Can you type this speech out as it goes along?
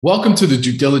Welcome to the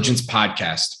Due Diligence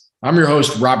podcast. I'm your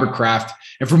host, Robert Kraft,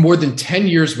 and for more than 10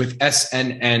 years with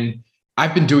SNN,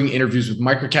 I've been doing interviews with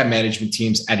microcap management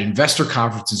teams at investor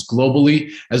conferences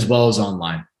globally, as well as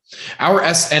online. Our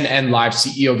SNN Live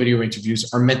CEO video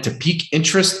interviews are meant to pique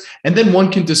interest, and then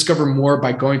one can discover more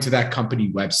by going to that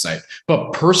company website.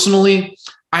 But personally,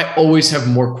 I always have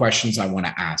more questions I want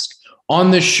to ask. On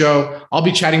this show, I'll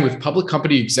be chatting with public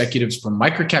company executives from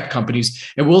microcap companies,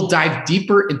 and we'll dive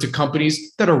deeper into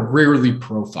companies that are rarely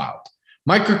profiled.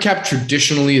 Microcap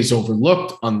traditionally is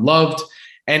overlooked, unloved,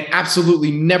 and absolutely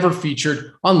never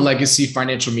featured on legacy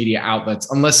financial media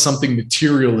outlets unless something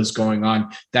material is going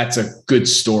on. That's a good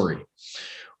story.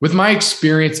 With my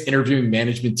experience interviewing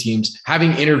management teams,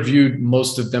 having interviewed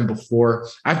most of them before,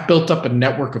 I've built up a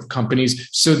network of companies,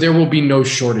 so there will be no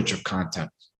shortage of content.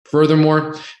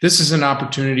 Furthermore, this is an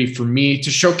opportunity for me to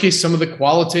showcase some of the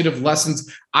qualitative lessons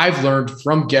I've learned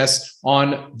from guests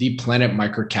on the Planet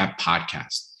Microcap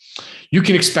podcast. You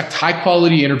can expect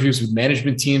high-quality interviews with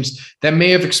management teams that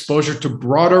may have exposure to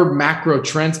broader macro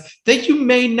trends that you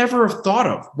may never have thought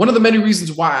of. One of the many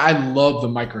reasons why I love the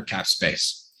microcap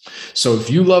space. So if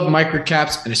you love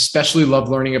microcaps and especially love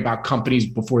learning about companies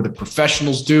before the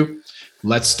professionals do,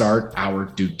 let's start our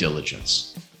due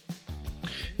diligence.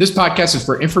 This podcast is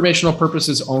for informational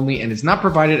purposes only and is not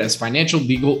provided as financial,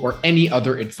 legal, or any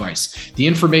other advice. The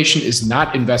information is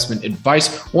not investment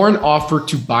advice or an offer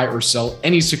to buy or sell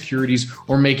any securities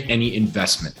or make any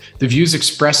investment. The views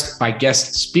expressed by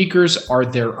guest speakers are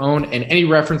their own, and any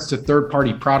reference to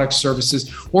third-party products,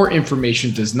 services, or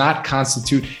information does not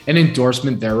constitute an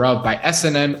endorsement thereof by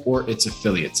SNN or its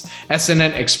affiliates.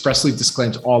 SNN expressly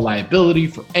disclaims all liability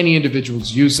for any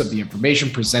individual's use of the information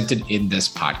presented in this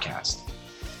podcast.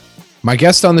 My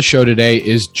guest on the show today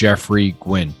is Jeffrey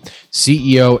Gwynn,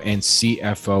 CEO and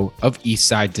CFO of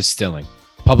Eastside Distilling,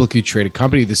 a publicly traded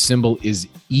company. The symbol is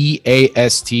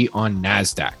EAST on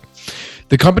NASDAQ.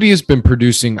 The company has been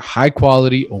producing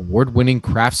high-quality, award-winning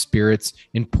craft spirits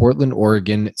in Portland,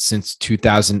 Oregon since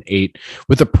 2008,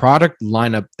 with a product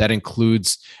lineup that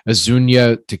includes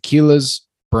Azuñia tequilas,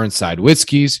 Burnside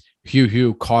whiskeys,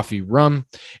 Hugh coffee rum,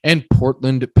 and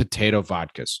Portland potato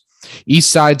vodkas.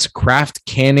 Eastside's craft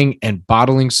canning and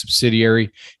bottling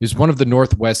subsidiary is one of the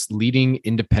Northwest's leading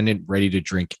independent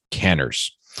ready-to-drink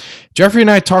canners. Jeffrey and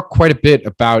I talked quite a bit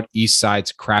about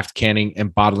Eastside's craft canning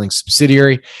and bottling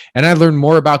subsidiary, and I learned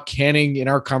more about canning in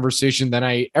our conversation than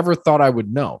I ever thought I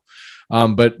would know.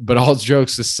 But all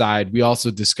jokes aside, we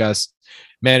also discuss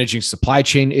managing supply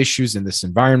chain issues in this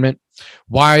environment,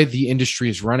 why the industry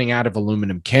is running out of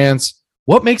aluminum cans,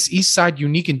 what makes Eastside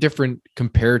unique and different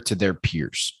compared to their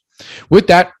peers. With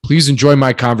that, please enjoy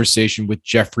my conversation with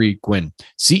Jeffrey Gwynn,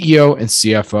 CEO and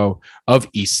CFO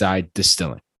of Eastside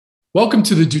Distilling. Welcome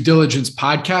to the Due Diligence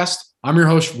podcast. I'm your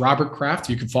host, Robert Kraft.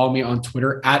 You can follow me on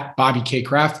Twitter at Bobby K.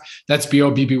 Kraft. That's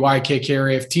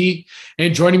BOBBYKKRAFT.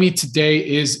 And joining me today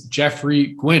is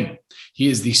Jeffrey Gwynn. He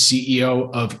is the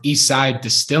CEO of Eastside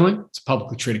Distilling. It's a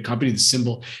publicly traded company. The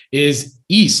symbol is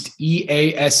EAST,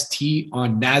 EAST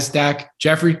on NASDAQ.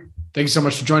 Jeffrey, thank you so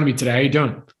much for joining me today. How are you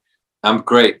doing? I'm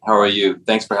great. How are you?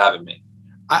 Thanks for having me.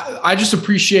 I just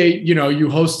appreciate,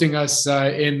 you hosting us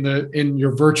in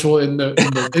your virtual in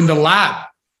the lab.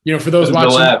 For those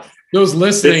watching, those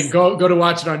listening, go to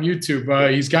watch it on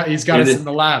YouTube. He's got us in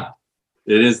the lab.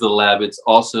 It is the lab. It's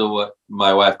also what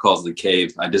my wife calls the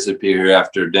cave. I disappear here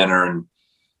after dinner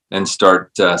and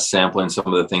start sampling some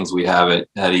of the things we have at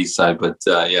Eastside. But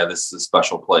this is a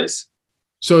special place.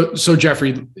 So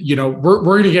Jeffrey, we're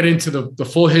going to get into the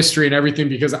full history and everything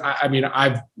because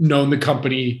I've known the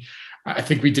company. I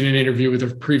think we did an interview with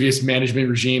a previous management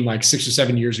regime like 6 or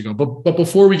 7 years ago. But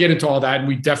before we get into all that, and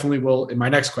we definitely will in my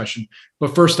next question.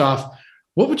 But first off,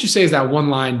 what would you say is that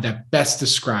one line that best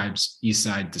describes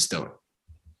Eastside Distilling?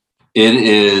 It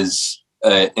is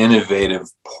an innovative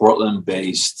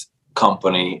Portland-based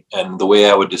company, and the way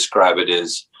I would describe it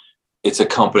is, it's a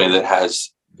company that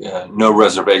has no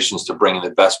reservations to bring in the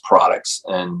best products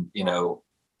and,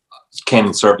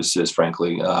 canning services,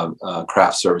 frankly,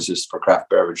 craft services for craft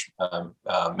beverage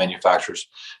manufacturers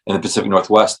in the Pacific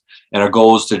Northwest. And our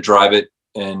goal is to drive it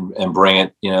and bring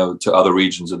it, to other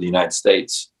regions of the United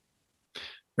States.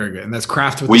 Very good. And that's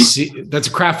craft with the C. That's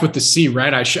craft with the C,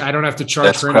 right? I don't have to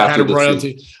charge for any kind of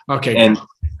royalty. Okay. And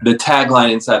the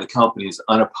tagline inside the company is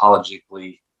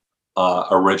unapologetically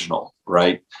original,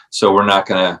 right? So we're not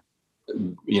going to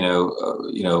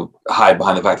hide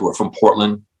behind the fact that we're from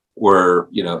Portland. We're,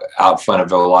 out front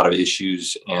of a lot of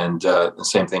issues, and the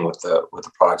same thing with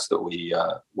the products that we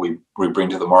bring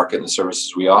to the market and the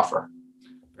services we offer.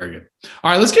 Very good.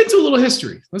 All right, let's get into a little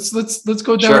history. Let's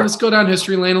go down. Sure. Let's go down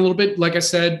history lane a little bit. Like I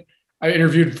said, I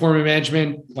interviewed former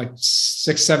management like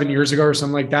 6-7 years ago or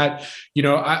something like that.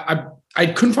 I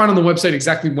couldn't find on the website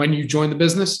exactly when you joined the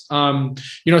business.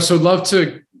 So love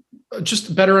to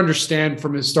just better understand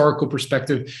from a historical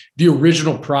perspective the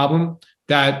original problem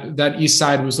that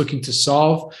Eastside was looking to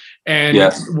solve, and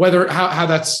how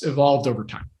that's evolved over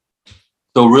time.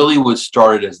 So really what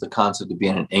started as the concept of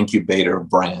being an incubator of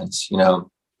brands.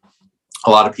 A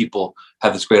lot of people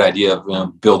have this great idea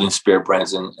of building spirit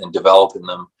brands and developing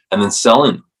them and then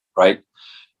selling them, right?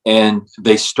 And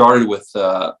they started with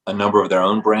a number of their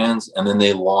own brands, and then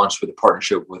they launched with a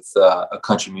partnership with a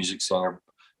country music singer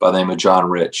by the name of John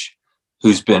Rich,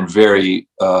 who's been very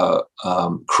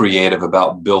creative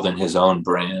about building his own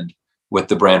brand with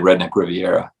the brand Redneck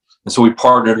Riviera. And so we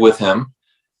partnered with him,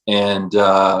 and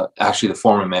actually the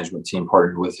former management team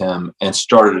partnered with him and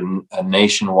started a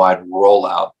nationwide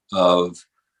rollout of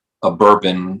a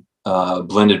bourbon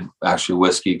blended actually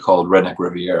whiskey called Redneck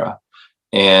Riviera.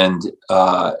 And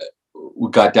we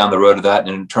got down the road of that,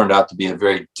 and it turned out to be a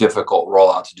very difficult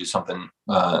rollout to do something,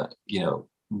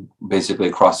 basically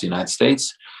across the United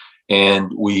States.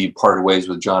 And we parted ways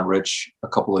with John Rich a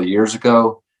couple of years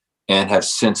ago and have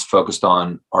since focused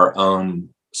on our own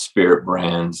spirit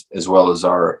brands as well as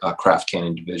our craft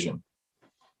canning division.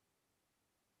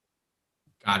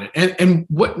 Got it. And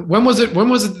when was it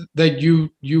that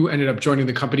you ended up joining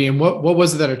the company, and what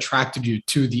was it that attracted you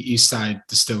to the Eastside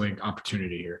Distilling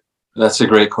opportunity here? That's a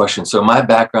great question. So my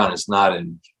background is not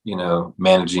in,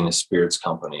 managing a spirits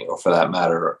company, or for that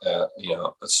matter, a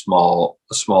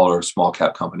smaller small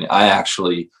cap company. I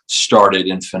actually started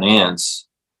in finance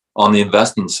on the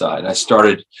investing side. I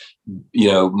started,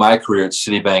 my career at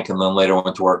Citibank, and then later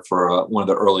went to work for one of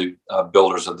the early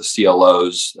builders of the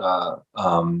CLOs,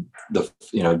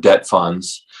 the debt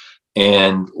funds,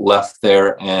 and left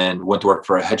there and went to work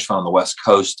for a hedge fund on the West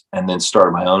Coast, and then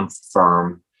started my own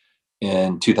firm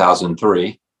in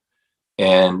 2003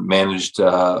 and managed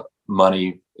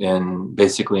money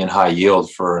basically in high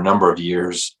yield for a number of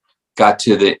years. Got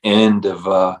to the end of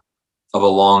a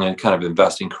long and kind of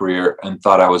investing career and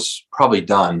thought I was probably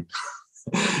done.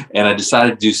 And I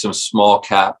decided to do some small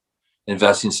cap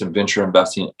investing, some venture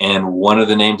investing. And one of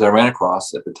the names I ran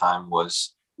across at the time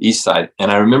was Eastside. And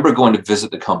I remember going to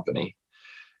visit the company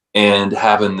and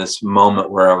having this moment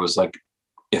where I was like,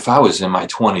 if I was in my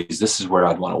 20s, this is where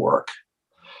I'd want to work.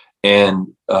 And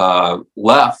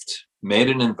left, made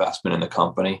an investment in the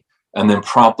company, and then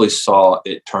promptly saw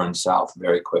it turn south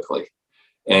very quickly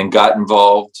and got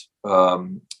involved.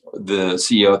 The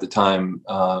CEO at the time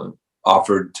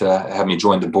offered to have me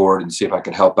join the board and see if I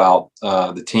could help out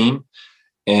the team.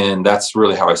 And that's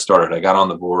really how I started. I got on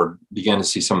the board, began to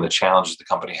see some of the challenges the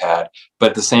company had, but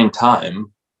at the same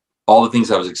time, all the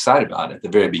things I was excited about at the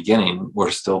very beginning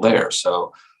were still there.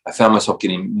 So I found myself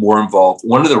getting more involved.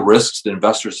 One of the risks that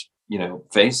investors,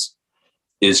 face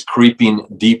is creeping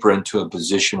deeper into a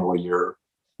position where you're,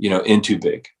 in too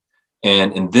big.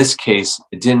 And in this case,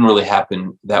 it didn't really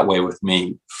happen that way with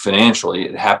me financially.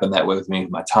 It happened that way with me with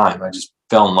my time. I just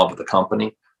fell in love with the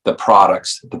company, the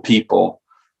products, the people,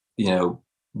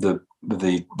 the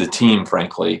team,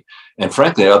 frankly, and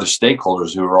frankly, other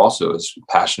stakeholders who were also as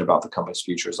passionate about the company's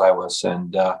future as I was.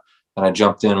 And I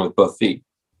jumped in with both feet.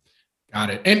 Got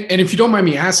it. And if you don't mind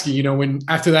me asking, when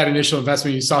after that initial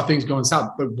investment, you saw things going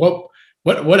south, but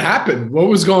what happened? What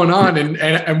was going on?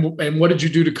 And what did you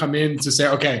do to come in to say,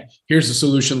 okay, here's the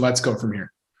solution. Let's go from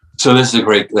here. So that's a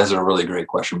really great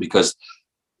question, because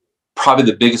probably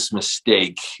the biggest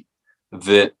mistake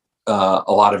that a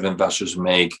lot of investors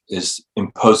make is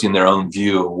imposing their own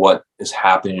view of what is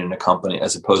happening in a company,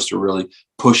 as opposed to really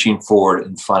pushing forward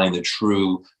and finding the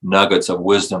true nuggets of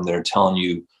wisdom that are telling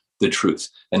you the truth,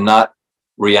 and not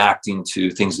reacting to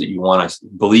things that you want to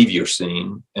believe you're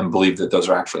seeing and believe that those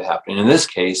are actually happening. In this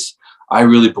case, I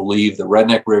really believe the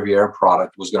Redneck Riviera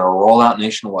product was going to roll out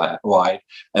nationwide,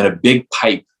 and a big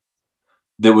pipe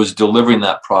that was delivering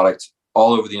that product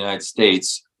all over the United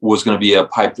States was going to be a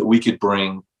pipe that we could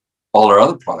bring all our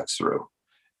other products through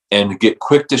and get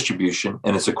quick distribution.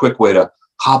 And it's a quick way to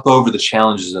hop over the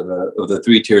challenges of the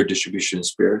three-tiered distribution of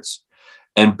spirits,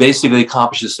 and basically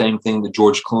accomplish the same thing that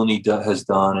George Clooney has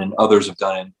done and others have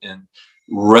done in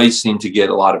racing to get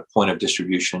a lot of point of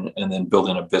distribution, and then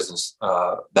building a business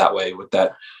that way with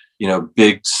that,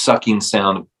 big sucking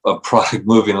sound of product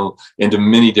moving into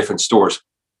many different stores.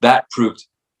 That proved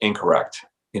incorrect.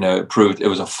 It proved it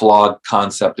was a flawed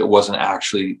concept. It wasn't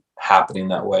actually happening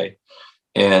that way.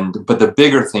 But the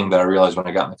bigger thing that I realized when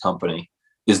I got in the company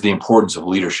is the importance of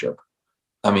leadership.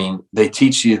 I mean, they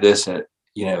teach you this at,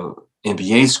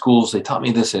 MBA schools. They taught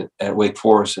me this at Wake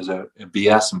Forest as a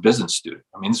BS and business student.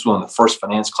 I mean, this is one of the first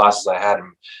finance classes I had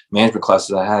and management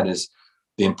classes I had, is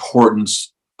the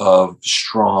importance of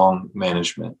strong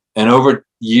management. And over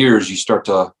years, you start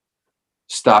to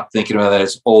stop thinking about that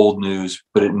as old news,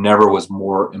 but it never was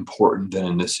more important than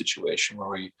in this situation, where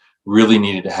we really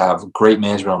needed to have great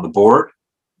management on the board,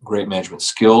 great management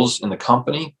skills in the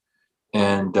company,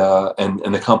 and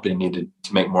the company needed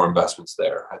to make more investments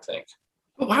there, I think.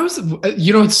 Why was it,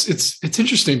 it's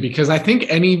interesting, because I think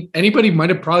anybody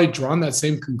might have probably drawn that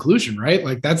same conclusion, right?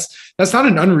 Like that's not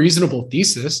an unreasonable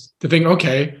thesis to think,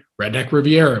 okay, Redneck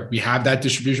Riviera, we have that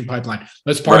distribution pipeline.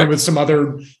 Let's partner with some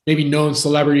other maybe known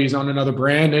celebrities on another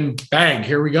brand, and bang,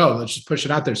 here we go. Let's just push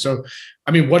it out there. So,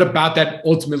 I mean, what about that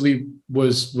ultimately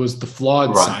was the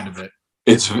flawed side of it?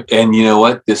 And you know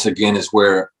what? This again is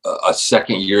where a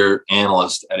second year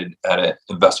analyst at an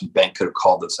investment bank could have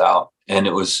called this out. And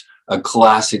it was a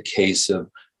classic case of,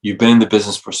 you've been in the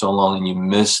business for so long and you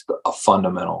missed a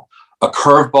fundamental, a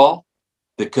curveball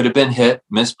that could have been hit,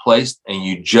 misplaced, and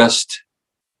you just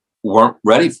weren't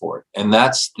ready for it. And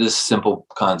that's this simple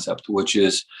concept, which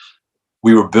is,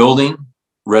 we were building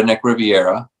Redneck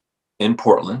Riviera in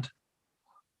Portland.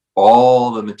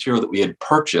 All the material that we had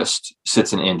purchased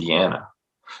sits in Indiana.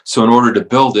 So in order to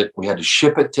build it, we had to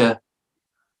ship it to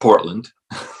Portland.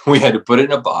 We had to put it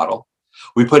in a bottle.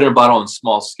 We put it in a bottle on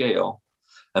small scale.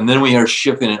 And then we are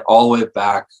shipping it all the way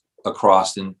back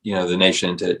across the nation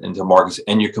into markets.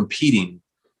 And you're competing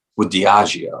with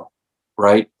Diageo,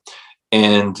 right?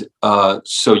 And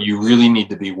so you really need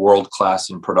to be world-class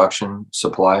in production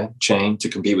supply chain to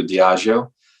compete with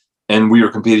Diageo. And we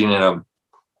were competing in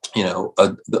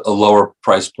a lower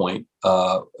price point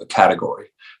category.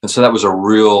 And so that was a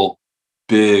real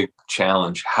big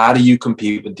challenge. How do you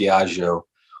compete with Diageo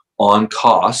on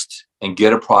cost and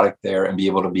get a product there and be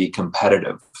able to be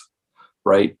competitive,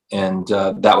 right? And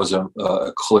that was a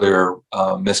clear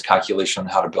miscalculation on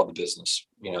how to build a business,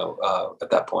 at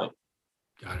that point.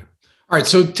 Got it. All right.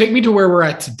 So take me to where we're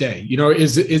at today.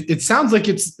 It sounds like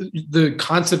the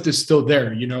concept is still there,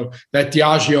 that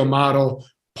Diageo model,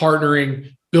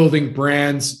 partnering, building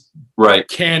brands, right?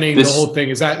 Canning, the whole thing.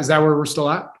 Is that where we're still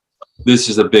at? This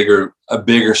is a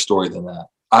bigger story than that.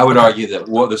 I would argue that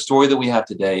the story that we have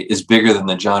today is bigger than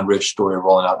the John Rich story of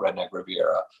rolling out Redneck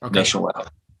Riviera nationwide.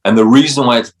 And the reason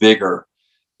why it's bigger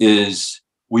is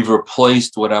we've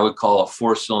replaced what I would call a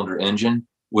 4-cylinder engine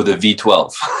with a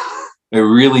V12. It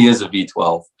really is a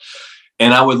V12.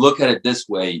 And I would look at it this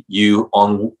way.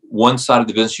 On one side of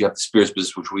the business, you have the spirits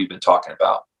business, which we've been talking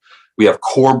about. We have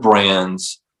core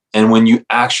brands. And when you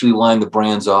actually line the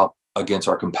brands up against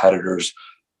our competitors,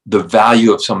 the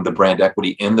value of some of the brand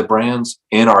equity in the brands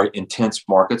in our intense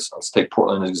markets, let's take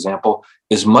Portland as an example,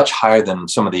 is much higher than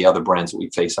some of the other brands that we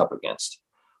face up against.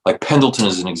 Like Pendleton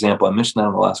is an example. I mentioned that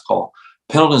on the last call.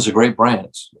 Pendleton is a great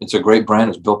brand. It's a great brand.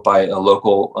 It's built by a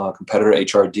local competitor,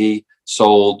 HRD,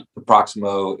 sold to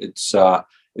Proximo. It's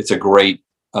a great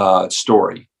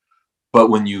story. But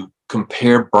when you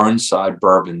compare Burnside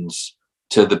bourbons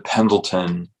to the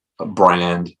Pendleton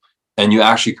brand, and you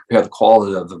actually compare the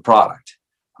quality of the product,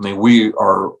 I mean, we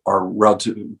are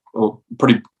relatively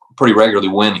pretty regularly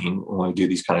winning when we do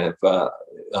these kind of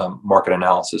market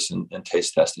analysis and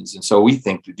taste testings. And so we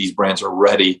think that these brands are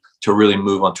ready to really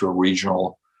move onto a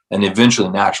regional and eventually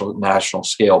national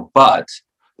scale. But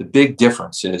the big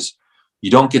difference is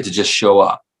you don't get to just show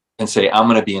up and say, I'm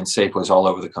going to be in Safeways all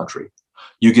over the country.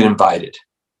 You get invited.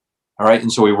 All right.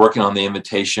 And so we're working on the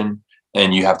invitation,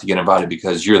 and you have to get invited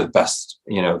because you're the best,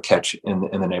 catch in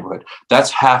the neighborhood. That's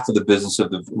half of the business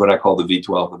of what I call the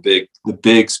V12. The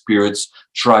big spirits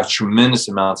drive tremendous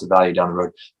amounts of value down the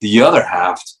road. The other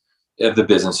half of the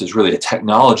business is really a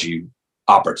technology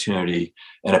opportunity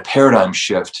and a paradigm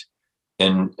shift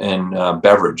in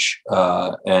beverage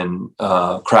and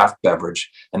craft beverage.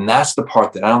 And that's the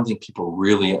part that I don't think people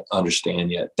really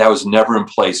understand yet. That was never in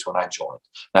place when I joined.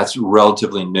 That's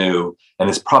relatively new. And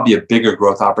it's probably a bigger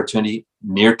growth opportunity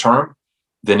near term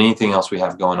than anything else we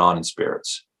have going on in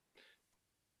spirits.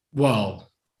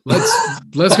 Well,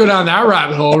 let's go down that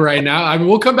rabbit hole right now. I mean,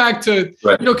 we'll come back to,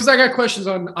 because I got questions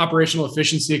on operational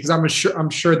efficiency, because I'm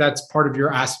sure that's part of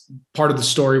the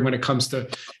story when it comes to,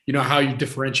 how you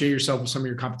differentiate yourself with some of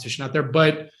your competition out there.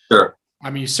 But sure.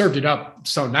 I mean, you served it up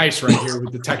so nice right here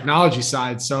with the technology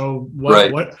side. So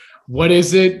what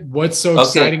is it? What's so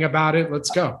exciting about it? Let's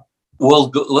go.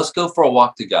 Well, let's go for a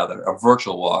walk together, a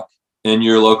virtual walk in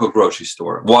your local grocery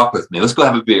store. Walk with me. Let's go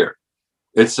have a beer.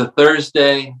 It's a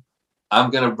Thursday. I'm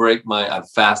going to I'm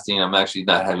fasting. I'm actually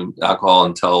not having alcohol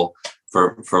until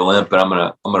for Lent, but I'm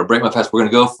going to break my fast. We're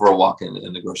going to go for a walk in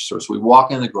the grocery store. So we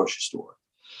walk in the grocery store,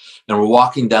 and we're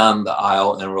walking down the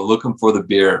aisle and we're looking for the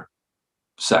beer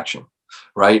section,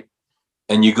 right?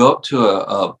 And you go up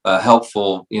to a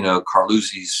helpful,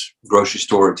 Carlucci's grocery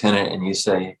store attendant, and you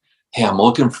say, "Hey, I'm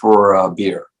looking for a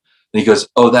beer." And he goes,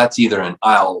 "Oh, that's either in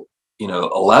aisle,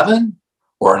 11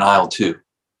 or in aisle 2.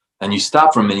 And you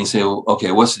stop for a minute and you say, well,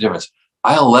 "Okay, what's the difference?"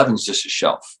 Aisle 11 is just a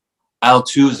shelf. Aisle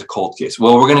 2 is a cold case.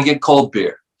 Well, we're going to get cold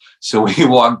beer. So we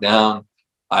walk down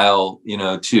aisle,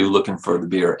 2 looking for the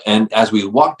beer. And as we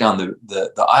walk down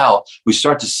the aisle, we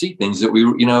start to see things that we,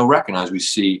 recognize. We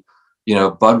see,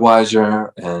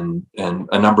 Budweiser and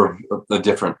a number of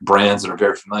different brands that are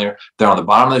very familiar. They're on the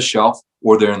bottom of the shelf,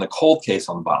 or they're in the cold case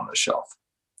on the bottom of the shelf.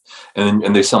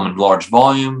 And they sell in large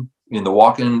volume in the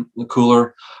walk-in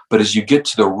cooler. But as you get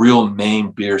to the real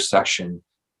main beer section,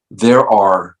 there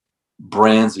are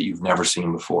brands that you've never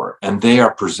seen before. And they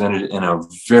are presented in a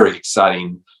very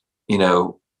exciting,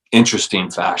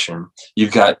 interesting fashion.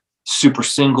 You've got Super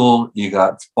Single, you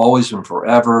got Always and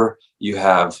Forever, you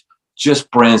have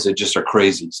just brands that just are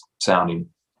crazy sounding.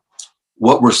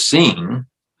 What we're seeing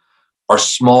are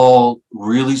small,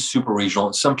 really super regional,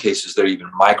 in some cases they're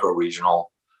even micro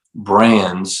regional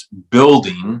brands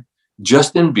building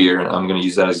just in beer. And I'm going to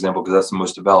use that example because that's the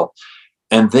most developed.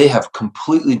 And they have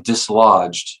completely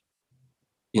dislodged,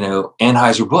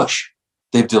 Anheuser-Busch.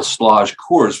 They've dislodged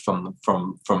Coors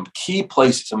from key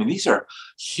places. I mean, these are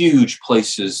huge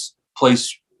placements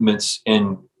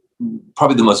in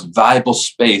probably the most valuable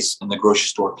space in the grocery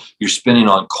store. You're spending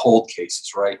on cold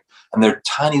cases, right? And they're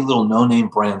tiny little no-name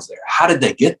brands there. How did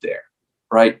they get there,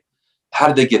 right? How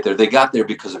did they get there? They got there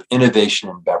because of innovation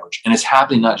in beverage. And it's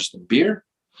happening not just in beer.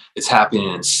 It's happening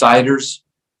in ciders,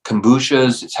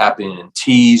 kombuchas. It's happening in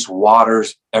teas,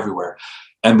 waters, everywhere.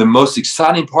 And the most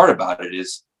exciting part about it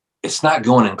is it's not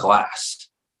going in glass,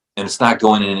 and it's not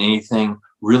going in anything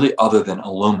really other than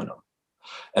aluminum.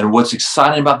 And what's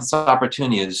exciting about this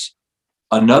opportunity is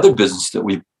another business that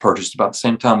we purchased about the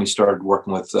same time we started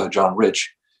working with John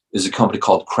Rich is a company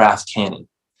called Craft Canning.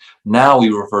 Now we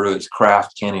refer to it as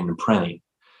Craft Canning and Printing.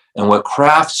 And what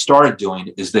Craft started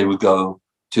doing is they would go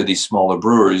to these smaller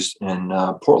breweries in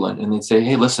Portland, and they'd say,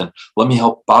 "Hey, listen, let me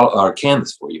help bottle or can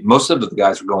this for you." Most of the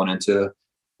guys were going into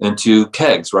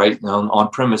kegs, right, on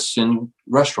premise in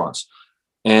restaurants.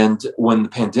 And when the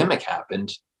pandemic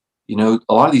happened, a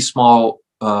lot of these small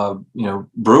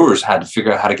brewers had to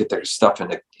figure out how to get their stuff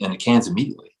into cans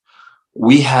immediately.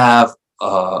 We have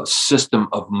a system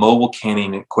of mobile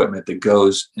canning equipment that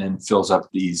goes and fills up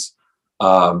these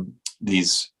small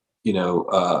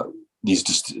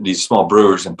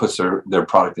brewers and puts their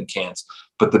product in cans.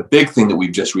 But the big thing that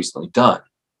we've just recently done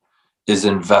is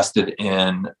invested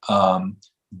in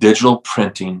digital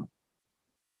printing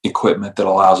equipment that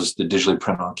allows us to digitally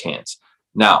print on cans.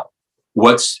 Now,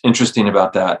 what's interesting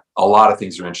about that? A lot of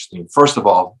things are interesting. First of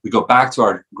all, we go back to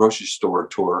our grocery store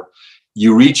tour.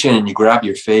 You reach in and you grab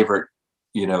your favorite,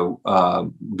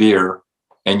 beer,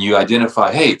 and you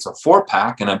identify, hey, it's a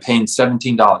 4-pack and I'm paying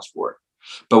 $17 for it.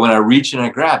 But when I reach in and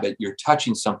I grab it, you're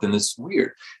touching something that's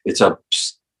weird. It's a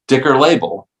sticker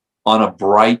label on a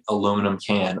bright aluminum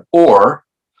can, or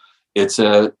it's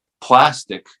a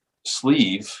plastic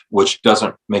sleeve, which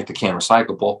doesn't make the can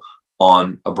recyclable,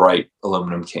 on a bright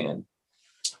aluminum can.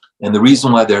 And the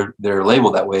reason why they're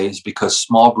labeled that way is because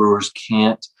small brewers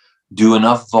can't do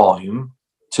enough volume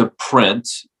to print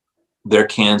their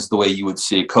cans the way you would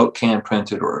see a Coke can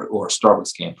printed or a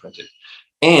Starbucks can printed.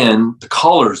 And the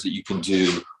colors that you can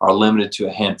do are limited to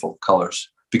a handful of colors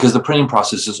because the printing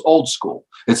process is old school.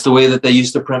 It's the way that they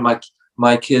used to print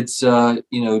my kids'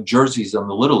 jerseys on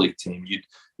the Little League team.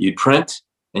 You'd print,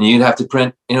 and you'd have to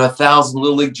print 1,000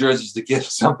 Little League jerseys to get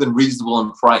something reasonable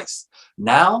in price.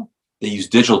 Now they use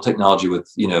digital technology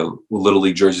with Little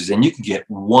League jerseys, and you can get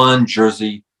one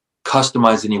jersey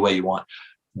customized any way you want.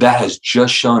 That has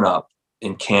just shown up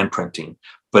in can printing,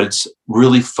 but it's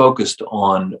really focused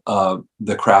on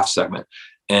the craft segment.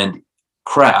 And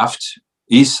Craft,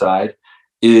 Eastside,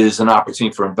 is an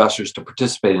opportunity for investors to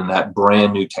participate in that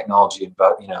brand new technology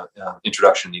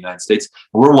introduction in the United States.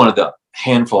 We're one of the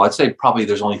handful. I'd say probably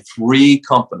there's only 3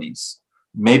 companies,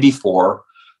 maybe 4,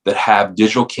 that have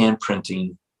digital can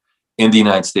printing in the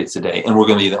United States today. And we're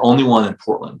going to be the only one in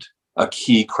Portland, a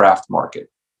key craft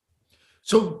market.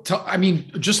 So,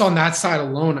 just on that side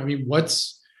alone, I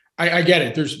get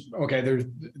it.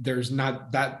 There's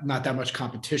not that much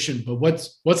competition, but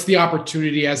what's the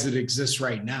opportunity as it exists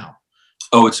right now?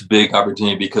 Oh, it's a big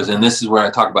opportunity and this is where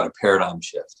I talk about a paradigm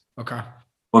shift. Okay.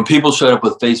 When people showed up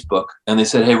with Facebook and they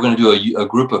said, hey, we're going to do a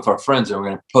group of our friends and we're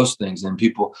going to post things, and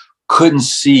people couldn't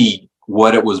see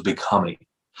what it was becoming.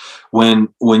 When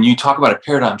you talk about a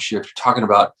paradigm shift, you're talking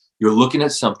about, you're looking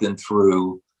at something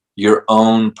through your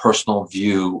own personal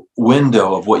view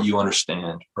window of what you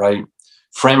understand, right?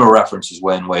 Frame of reference is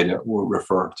one way to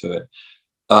refer to it.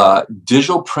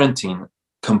 Digital printing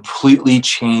completely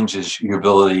changes your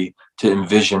ability to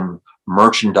envision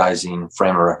merchandising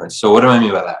frame of reference. So what do I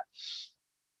mean by that?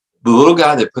 The little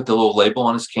guy that put the little label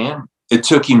on his can, it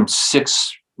took him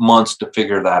 6 months to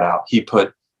figure that out. He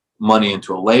put money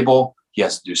into a label. He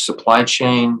has to do supply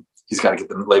chain. He's got to get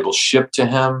the labels shipped to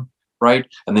him, right?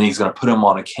 And then he's going to put them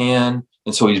on a can.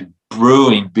 And so he's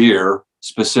brewing beer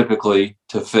specifically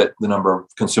to fit the number of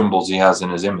consumables he has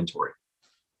in his inventory.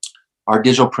 Our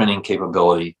digital printing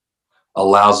capability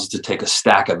allows us to take a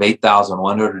stack of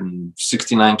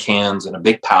 8,169 cans in a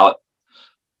big pallet,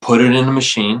 put it in a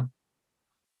machine,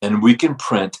 and we can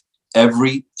print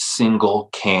every single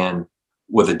can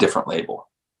with a different label.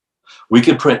 We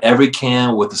can print every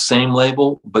can with the same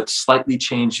label, but slightly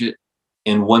change it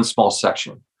in one small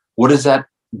section. What does that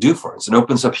do for us? It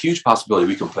opens up huge possibility.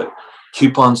 We can put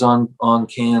coupons on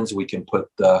cans. We can put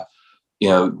the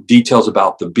details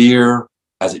about the beer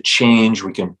as it changed.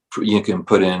 You can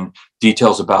put in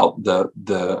details about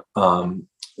the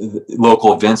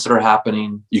local events that are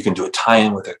happening. You can do a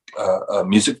tie-in with a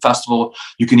music festival.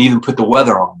 You can even put the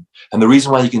weather on. And the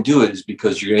reason why you can do it is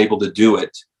because you're able to do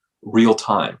it real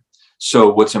time.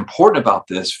 So what's important about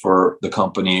this for the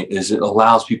company is it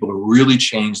allows people to really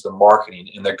change the marketing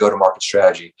and their go-to-market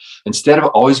strategy. Instead of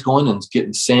always going and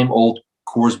getting the same old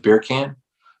Coors beer can,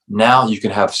 now you can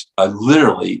have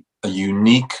literally a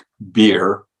unique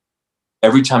beer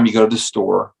every time you go to the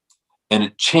store, and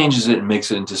it changes it and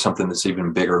makes it into something that's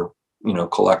even bigger,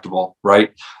 collectible,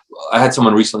 right? I had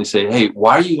someone recently say, hey,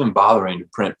 why are you even bothering to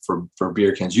print for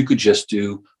beer cans? You could just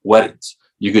do weddings.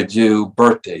 You could do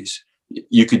birthdays.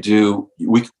 We could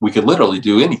literally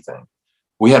do anything.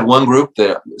 We had one group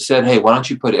that said, hey, why don't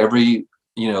you put every,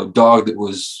 dog that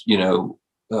was,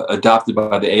 adopted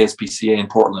by the ASPCA in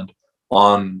Portland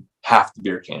on half the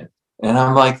beer can? And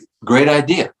I'm like, great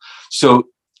idea. So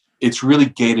it's really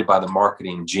gated by the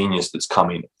marketing genius that's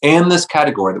coming. And this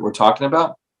category that we're talking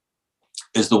about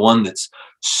is the one that's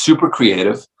super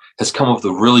creative, has come up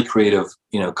with really creative,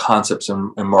 concepts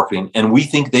and marketing. And we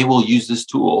think they will use this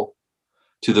tool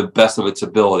to the best of its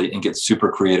ability and get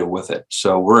super creative with it.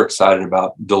 So we're excited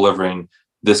about delivering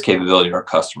this capability to our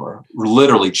customer. We're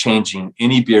literally changing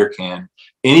any beer can,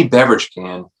 any beverage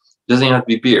can, doesn't even have to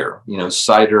be beer,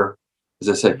 cider, as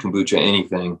I said, kombucha,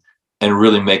 anything, and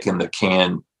really making the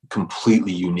can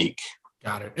completely unique.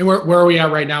 Got it. And where are we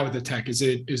at right now with the tech? Is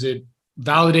it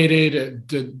validated,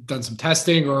 done some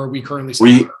testing, or are we currently?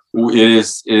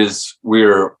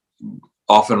 We're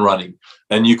off and running,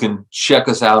 and you can check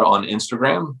us out on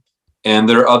Instagram. And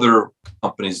there are other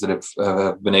companies that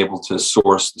have been able to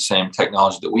source the same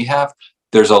technology that we have.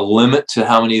 There's a limit to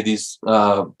how many of these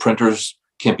printers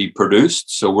can be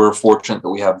produced. So we're fortunate that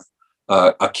we have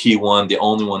a key one, the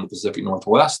only one in the Pacific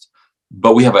Northwest.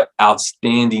 But we have an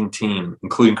outstanding team,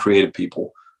 including creative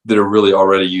people, that are really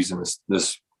already using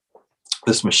this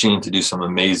machine to do some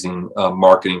amazing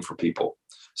marketing for people.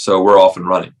 So we're off and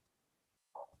running.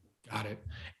 Got it.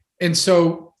 And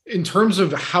so in terms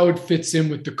of how it fits in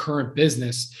with the current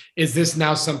business, is this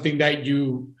now something that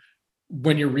you,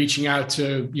 when you're reaching out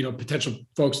to, potential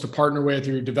folks to partner with,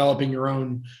 or you're developing your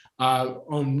own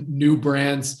new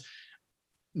brands,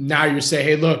 now you say,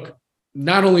 hey, look,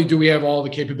 not only do we have all the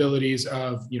capabilities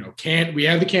of, we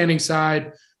have the canning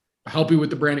side, help you with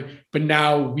the branding, but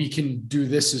now we can do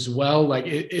this as well. Like,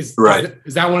 is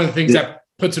that one of the things that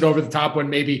puts it over the top when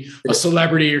maybe a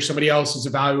celebrity or somebody else is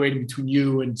evaluating between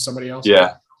you and somebody else?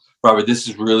 Yeah, Robert, this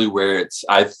is really where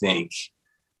I think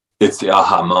it's the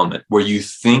aha moment where you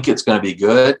think it's going to be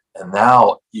good. And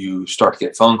now you start to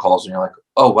get phone calls and you're like,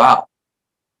 oh, wow,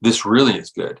 this really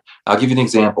is good. I'll give you an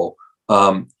example.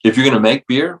 If you're going to make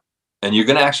beer and you're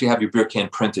going to actually have your beer can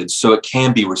printed so it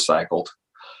can be recycled,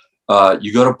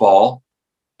 you go to Ball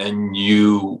and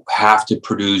you have to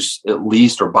produce at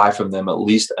least, or buy from them at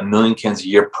least 1 million cans a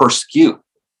year per SKU,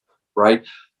 right?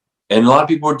 And a lot of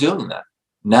people are doing that.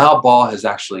 Now Ball has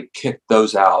actually kicked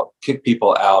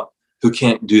people out who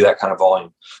can't do that kind of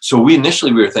volume. So we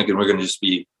were thinking we're going to just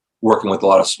be working with a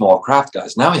lot of small craft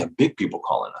guys. Now we have big people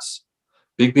calling us.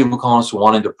 Big people calling us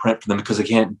wanting to print for them because they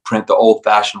can't print the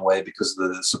old-fashioned way because of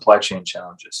the supply chain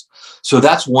challenges. So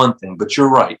that's one thing. But you're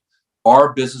right.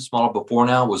 Our business model before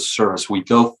now was service. We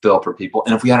go fill for people.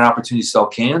 And if we had an opportunity to sell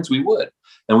cans, we would.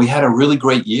 And we had a really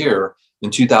great year in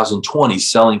 2020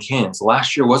 selling cans.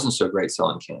 Last year wasn't so great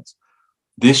selling cans.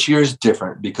 This year is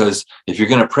different because if you're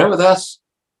going to print with us,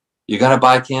 you got to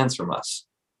buy cans from us.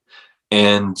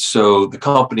 And so the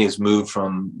company has moved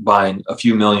from buying a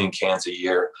few million cans a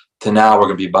year to now we're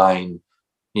going to be buying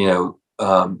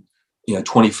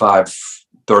 25,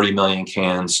 30 million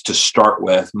cans to start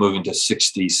with, moving to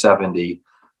 60, 70.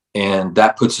 And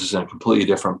that puts us in a completely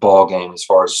different ball game as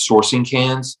far as sourcing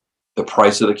cans, the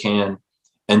price of the can,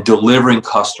 and delivering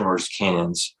customers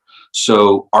cans.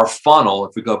 So our funnel,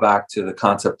 if we go back to the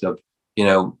concept of,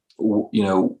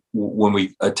 when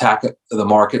we attack the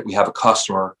market, we have a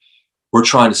customer, we're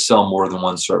trying to sell more than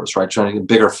one service, right? Trying to get a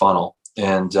bigger funnel.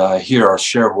 And here our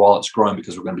share of wallet is growing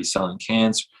because we're going to be selling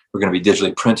cans. We're going to be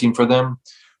digitally printing for them.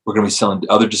 We're going to be selling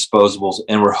other disposables.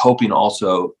 And we're hoping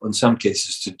also, in some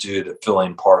cases, to do the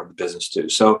filling part of the business too.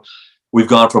 So we've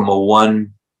gone from a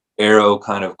one arrow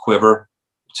kind of quiver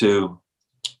to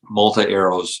multi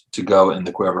arrows to go in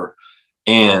the quiver.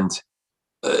 And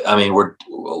we're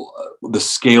the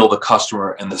scale of the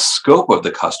customer and the scope of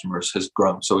the customers has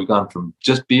grown. So we've gone from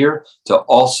just beer to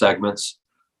all segments,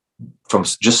 from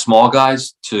just small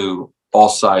guys to all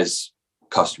size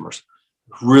customers.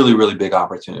 Really, really big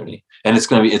opportunity, and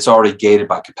it's already gated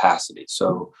by capacity.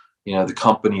 So the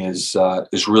company is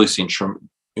really seeing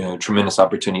tremendous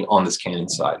opportunity on this canning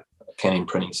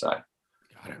printing side.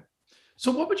 Got it.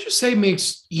 So what would you say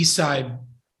makes Eastside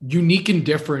unique and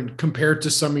different compared to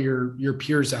some of your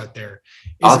peers out there?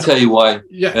 I'll tell you why.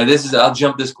 Yeah. And I'll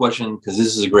jump this question because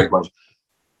this is a great question.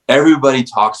 Everybody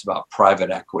talks about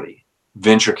private equity,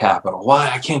 venture capital. Why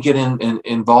I can't get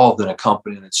involved in a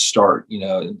company that start, in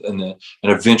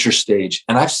a venture stage.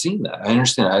 And I've seen that. I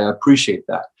understand. I appreciate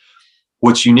that.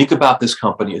 What's unique about this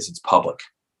company is it's public.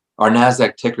 Our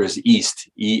NASDAQ ticker is EAST,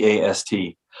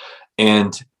 EAST.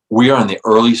 And we are in the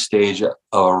early stage of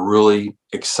a really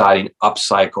exciting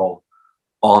upcycle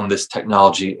on this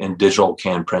technology and digital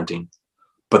can printing.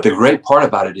 But the great part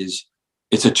about it is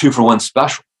it's a 2-for-1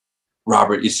 special,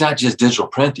 Robert. It's not just digital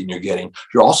printing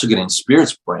you're also getting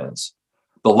spirits brands.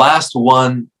 The last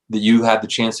one that you had the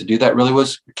chance to do that really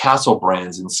was Castle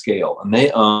Brands in scale, and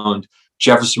they owned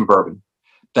Jefferson Bourbon.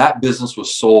 That business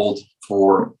was sold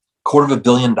for $250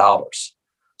 million.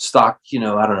 Stock,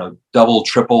 doubled,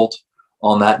 tripled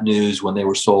on that news when they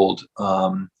were sold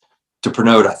to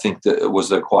Pernod, I think that it was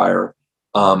the acquirer.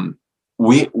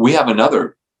 We have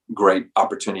another great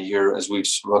opportunity here, as we've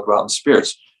spoke about in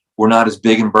spirits. We're not as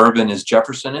big in bourbon as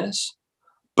Jefferson is,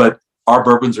 but our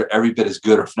bourbons are every bit as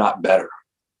good, if not better.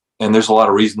 And there's a lot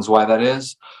of reasons why that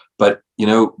is. But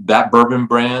that bourbon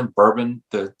brand,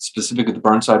 specifically the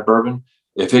Burnside bourbon,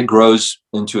 if it grows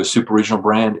into a super regional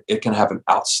brand, it can have an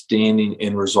outstanding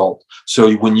end result.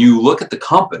 So when you look at the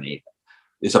company,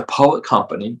 it's a public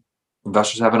company.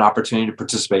 Investors have an opportunity to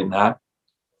participate in that.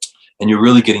 And you're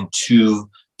really getting two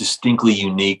distinctly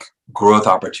unique growth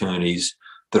opportunities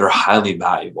that are highly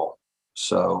valuable.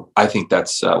 So I think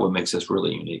that's what makes us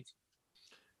really unique.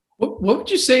 What would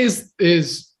you say is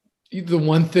the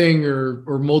one thing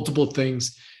or multiple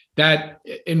things that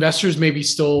investors maybe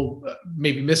still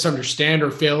misunderstand or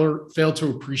fail to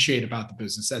appreciate about the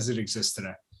business as it exists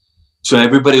today? So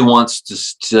everybody wants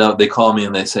to, they call me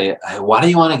and they say, hey, why do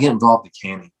you want to get involved in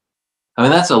canning?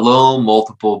 That's a low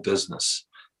multiple business.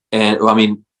 And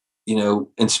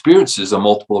and spirits is a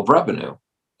multiple of revenue.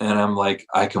 And I'm like,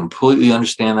 I completely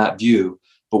understand that view.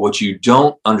 But what you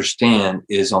don't understand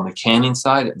is on the canning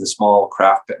side, the small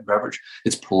craft beverage,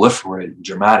 it's proliferated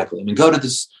dramatically. Go to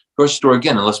this grocery store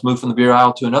again, and let's move from the beer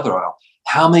aisle to another aisle.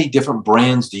 How many different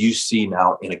brands do you see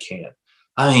now in a can?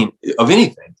 Of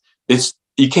anything.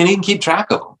 You can't even keep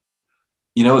track of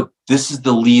them. This is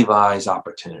the Levi's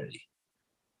opportunity.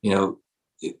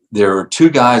 There were two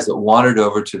guys that wandered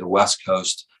over to the West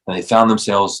Coast and they found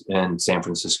themselves in San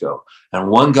Francisco. And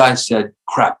one guy said,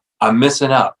 crap, I'm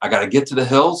missing out. I got to get to the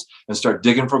hills and start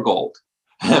digging for gold.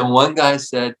 And one guy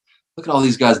said, look at all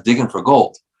these guys digging for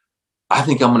gold. I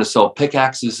think I'm going to sell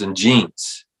pickaxes and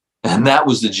jeans. And that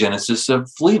was the genesis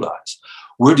of Levi's.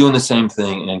 We're doing the same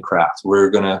thing in craft.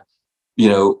 We're going to,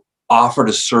 offer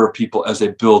to serve people as they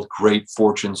build great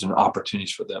fortunes and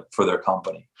opportunities for their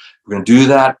company. We're going to do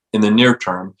that in the near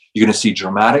term. You're going to see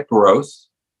dramatic growth.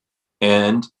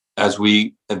 And that's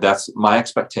my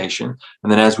expectation.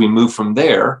 And then as we move from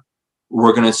there,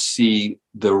 we're going to see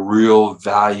the real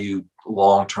value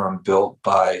long-term built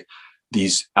by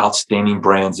these outstanding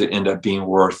brands that end up being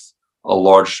worth a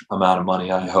large amount of money,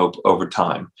 I hope, over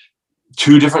time.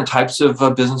 Two different types of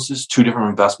businesses, two different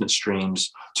investment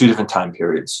streams, two different time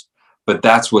periods. But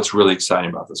that's what's really exciting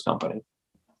about this company.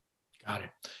 Got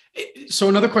it. So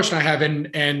another question I have,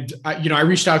 and I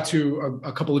reached out to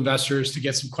a couple investors to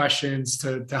get some questions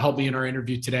to help me in our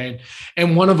interview today.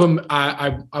 And one of them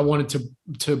I wanted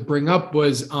to bring up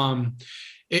was,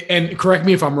 and correct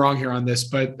me if I'm wrong here on this,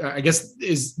 but I guess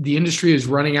the industry is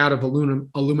running out of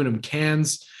aluminum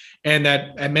cans. and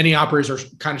many operators are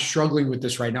kind of struggling with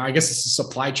this right now. I guess it's a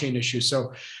supply chain issue.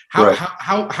 So Right.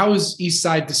 how is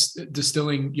Eastside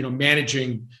Distilling,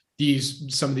 managing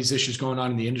some of these issues going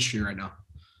on in the industry right now?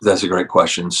 That's a great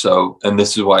question. So, and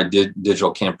this is why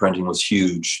digital can printing was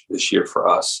huge this year for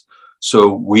us.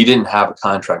 So we didn't have a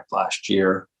contract last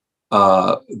year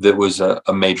that was a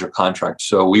major contract.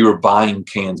 So we were buying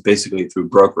cans basically through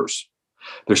brokers.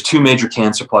 There's two major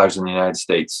can suppliers in the United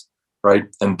States, right?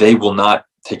 And they will not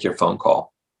take your phone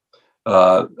call.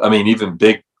 Even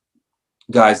big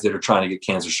guys that are trying to get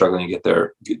cans are struggling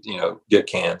to get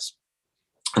cans.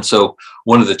 And so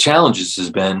one of the challenges has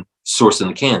been sourcing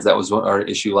the cans. That was our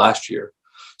issue last year.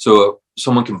 So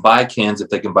someone can buy cans if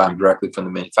they can buy them directly from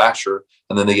the manufacturer,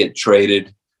 and then they get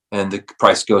traded and the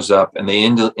price goes up and they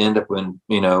end up in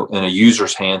a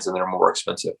user's hands and they're more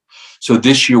expensive. So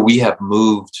this year we have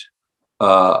moved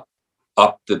up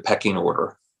the pecking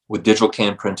order. With digital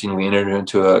can printing, we entered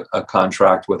into a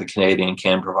contract with a Canadian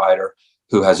can provider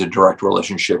who has a direct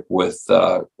relationship with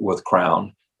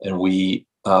Crown, and we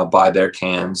buy their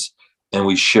cans and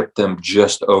we ship them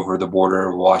just over the border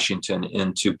of Washington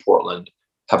into Portland.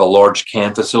 Have a large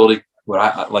can facility, what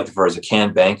I like to refer as a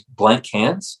can bank, blank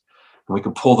cans, and we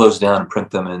can pull those down and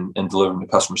print them and deliver them to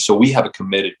customers. So we have a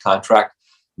committed contract.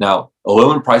 Now,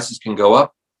 aluminum prices can go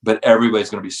up, but everybody's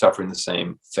going to be suffering the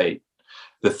same fate.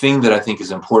 The thing that I think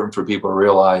is important for people to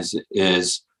realize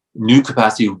is new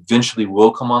capacity eventually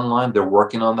will come online. They're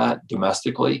working on that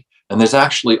domestically. And there's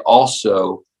actually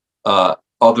also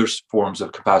other forms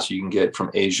of capacity you can get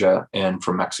from Asia and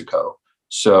from Mexico.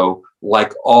 So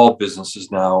like all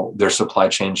businesses now, there's supply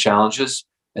chain challenges,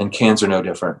 and cans are no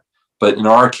different. But in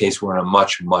our case, we're in a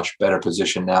much, much better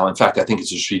position now. In fact, I think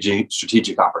it's a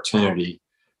strategic opportunity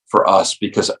for us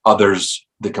because others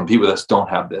that compete with us don't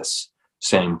have this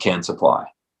same can supply.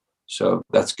 So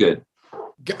that's good.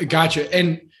 Gotcha.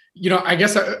 And, I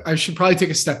guess I should probably take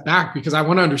a step back because I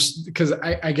want to understand, because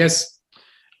I guess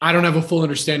I don't have a full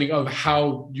understanding of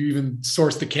how you even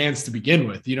source the cans to begin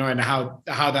with, and how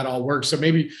that all works. So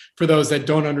maybe for those that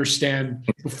don't understand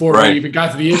before we even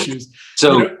got to the issues,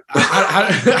 so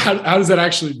how does that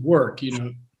actually work?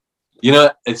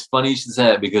 It's funny you should say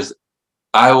that because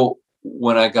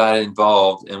when I got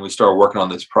involved and we started working on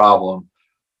this problem,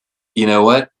 you know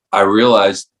what? I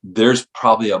realized there's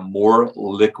probably a more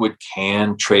liquid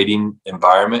can trading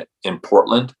environment in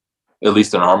Portland, at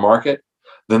least in our market,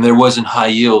 than there was in high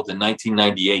yield in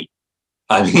 1998.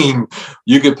 I mean,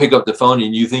 you could pick up the phone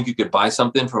and you think you could buy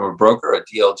something from a broker, a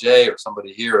DLJ or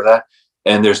somebody here or that,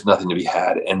 and there's nothing to be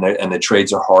had. And the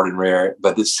trades are hard and rare.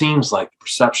 But it seems like the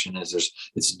perception is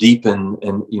it's deep and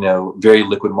very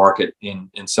liquid market in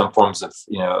some forms of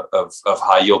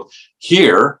high yield.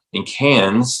 Here in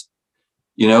cans,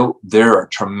 there are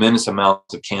tremendous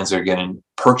amounts of cans that are getting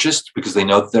purchased because they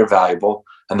know that they're valuable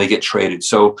and they get traded.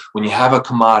 So when you have a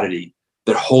commodity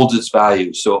that holds its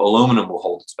value, so aluminum will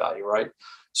hold its value, right?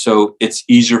 So it's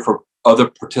easier for other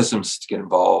participants to get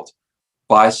involved,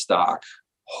 buy stock,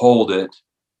 hold it,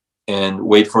 and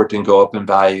wait for it to go up in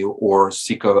value or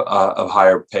seek a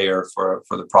higher payer for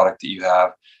the product that you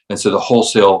have. And so the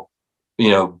wholesale,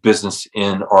 business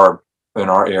in our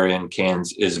area in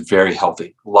cans is very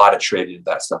healthy. A lot of trading,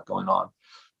 that stuff going on.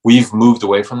 We've moved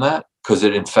away from that because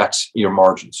it affects your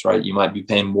margins, right? You might be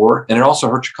paying more, and it also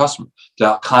hurts your customer.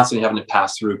 They're constantly having to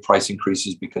pass through price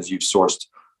increases because you've sourced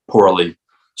poorly.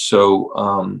 So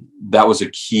that was a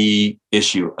key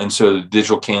issue. And so the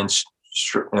digital can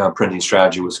printing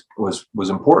strategy was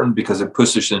important because it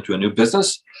pushed us into a new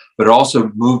business, but it also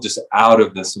moved us out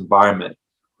of this environment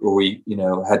where we,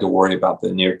 had to worry about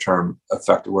the near-term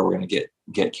effect of where we're going to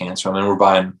get cans from. And we're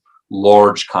buying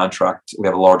large contract. We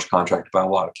have a large contract to buy a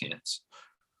lot of cans.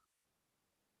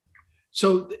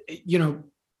 So,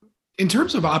 in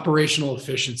terms of operational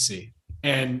efficiency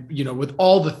and, with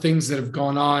all the things that have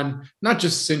gone on, not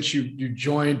just since you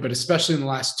joined, but especially in the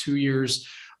last 2 years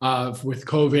with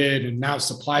COVID and now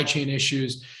supply chain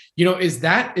issues, is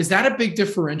that a big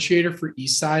differentiator for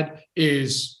Eastside?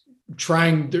 Is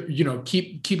trying to,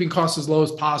 keeping costs as low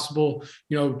as possible,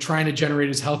 trying to generate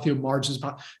as healthy of margins as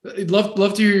possible. I'd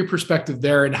love to hear your perspective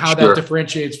there and how that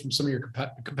differentiates from some of your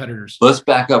competitors. Let's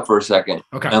back up for a second.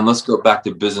 Okay. And let's go back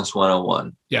to Business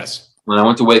 101. Yes. When I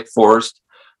went to Wake Forest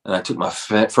and I took my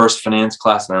first finance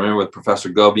class, and I remember with Professor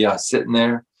Gobi, I was sitting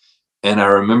there and I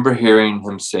remember hearing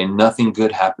him say, nothing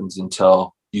good happens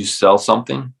until you sell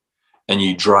something and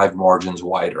you drive margins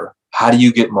wider. How do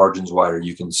you get margins wider?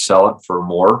 You can sell it for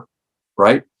more,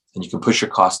 right? And you can push your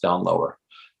costs down lower.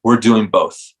 We're doing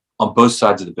both on both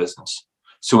sides of the business.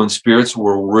 So in spirits,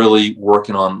 we're really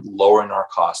working on lowering our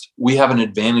cost. We have an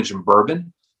advantage in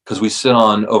bourbon because we sit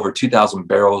on over 2,000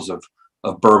 barrels of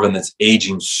bourbon that's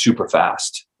aging super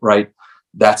fast, right?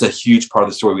 That's a huge part of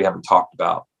the story we haven't talked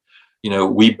about.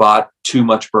 We bought too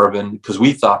much bourbon because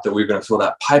we thought that we were going to fill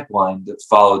that pipeline that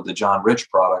followed the John Rich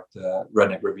product,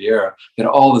 Redneck Riviera.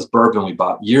 All this bourbon we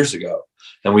bought years ago,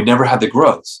 and we never had the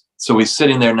growth. So we're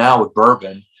sitting there now with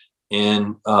bourbon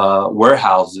in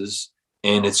warehouses,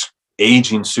 and it's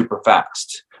aging super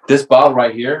fast. This bottle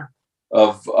right here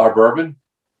of our bourbon,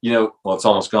 it's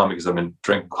almost gone because I've been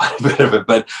drinking quite a bit of it,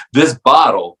 but this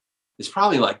bottle is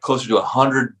probably like closer to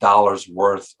 $100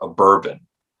 worth of bourbon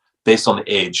based on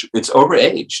the age. It's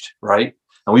overaged, right?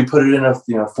 And we put it in a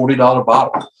 $40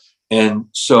 bottle. And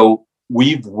so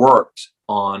we've worked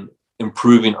on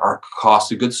improving our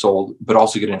cost of goods sold, but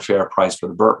also getting a fair price for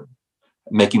the bourbon,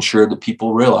 making sure that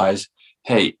people realize,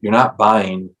 hey, you're not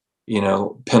buying,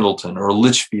 Pendleton or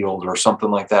Litchfield or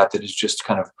something like that is just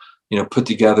kind of, put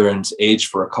together and it's aged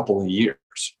for a couple of years,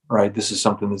 right? This is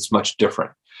something that's much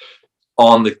different.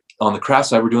 On the craft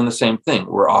side, we're doing the same thing.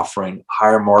 We're offering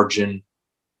higher margin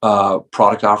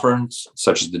product offerings,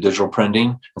 such as the digital printing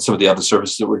and some of the other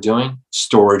services that we're doing,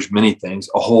 storage, many things,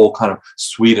 a whole kind of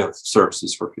suite of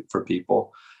services for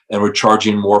people. And we're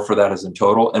charging more for that as in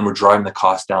total, and we're driving the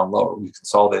cost down lower. We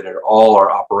consolidated all our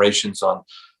operations on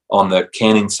the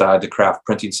canning side, the craft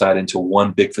printing side, into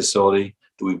one big facility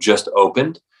that we've just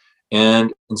opened.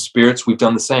 And in spirits, we've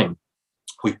done the same.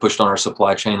 We've pushed on our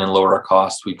supply chain and lowered our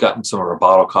costs. We've gotten some of our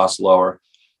bottle costs lower.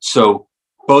 So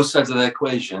both sides of that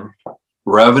equation,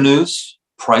 revenues,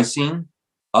 pricing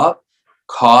up,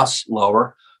 costs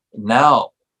lower. Now,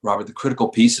 Robert, the critical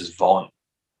piece is volume.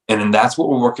 And that's what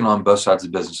we're working on both sides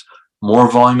of the business. More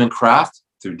volume in craft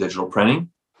through digital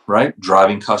printing, right?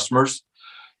 Driving customers,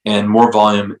 and more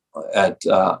volume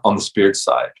on the spirit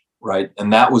side, right?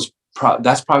 And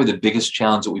that's probably the biggest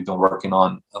challenge that we've been working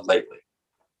on lately.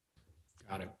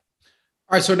 Got it. All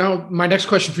right. So now my next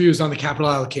question for you is on the capital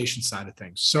allocation side of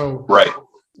things. So, right.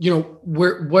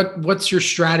 What's your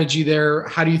strategy there?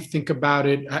 How do you think about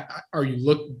it? Are you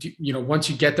once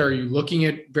you get there, are you looking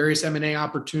at various M&A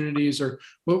opportunities, or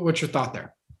what's your thought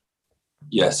there?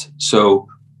 Yes. So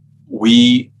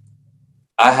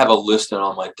I have a listing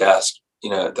on my desk,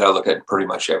 that I look at pretty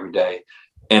much every day,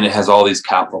 and it has all these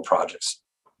capital projects,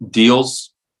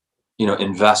 deals,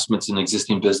 investments in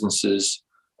existing businesses,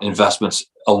 investments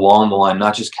along the line,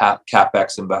 not just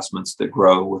CapEx investments that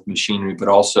grow with machinery, but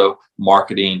also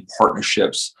marketing,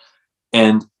 partnerships.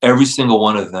 And every single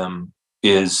one of them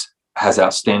has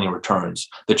outstanding returns.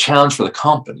 The challenge for the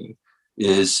company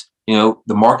is, the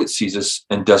market sees us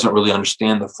and doesn't really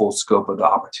understand the full scope of the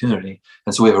opportunity.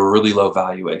 And so we have a really low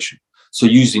valuation. So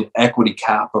using equity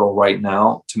capital right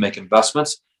now to make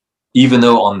investments, even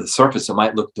though on the surface it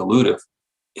might look dilutive,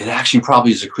 it actually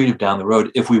probably is accretive down the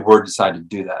road if we were to decide to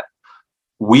do that.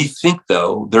 We think,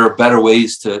 though, there are better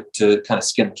ways to kind of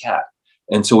skin the cat.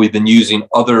 And so we've been using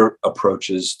other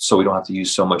approaches so we don't have to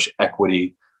use so much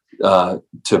equity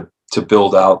to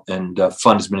build out and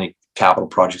fund as many capital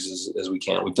projects as we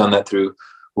can. We've done that we're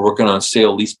working on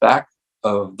sale leaseback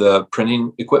of the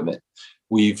printing equipment.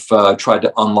 We've tried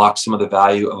to unlock some of the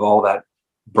value of all that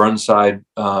Burnside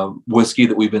whiskey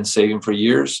that we've been saving for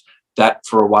years. That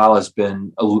for a while has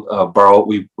been borrowed.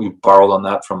 We borrowed on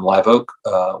that from Live Oak,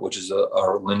 which is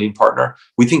our lending partner.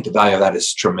 We think the value of that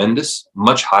is tremendous,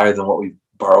 much higher than what we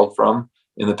borrowed from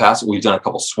in the past. We've done a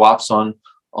couple swaps on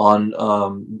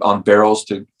barrels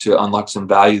to unlock some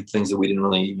value, things that we didn't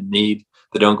really even need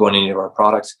that don't go in any of our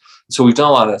products. So we've done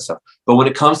a lot of that stuff. But when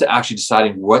it comes to actually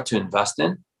deciding what to invest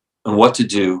in and what to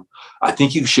do, I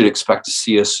think you should expect to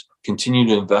see us continue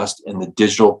to invest in the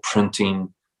digital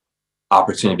printing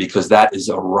opportunity, because that is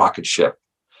a rocket ship.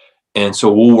 And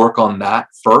so we'll work on that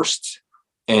first.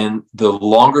 And the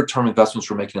longer term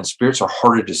investments we're making in spirits are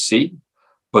harder to see,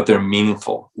 but they're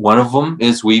meaningful. One of them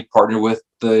is we partner with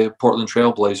the Portland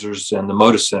Trailblazers and the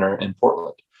Moda Center in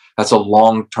Portland. That's a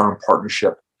long-term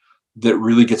partnership that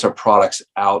really gets our products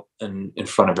out and in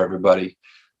front of everybody.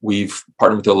 We've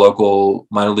partnered with a local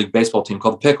minor league baseball team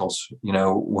called the Pickles.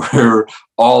 We're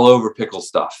all over pickle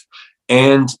stuff.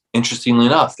 And interestingly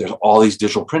enough, there's all these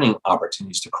digital printing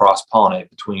opportunities to cross-pollinate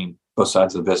between both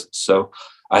sides of the business. So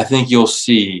I think you'll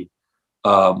see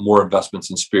more investments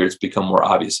in spirits become more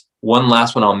obvious. One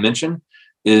last one I'll mention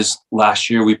is last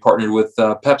year we partnered with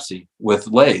Pepsi, with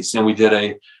Lay's, and we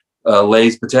did a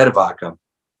Lay's potato vodka.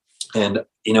 And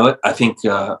you know what? I think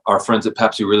our friends at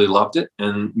Pepsi really loved it,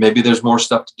 and maybe there's more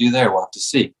stuff to do there. We'll have to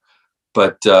see.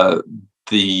 But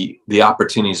the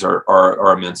opportunities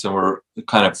are immense, and we're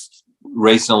kind of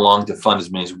racing along to fund as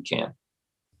many as we can.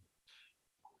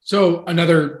 So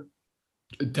another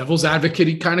devil's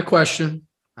advocate kind of question.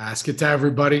 ask it to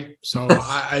everybody. So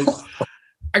I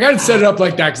got to set it up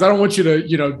like that because I don't want you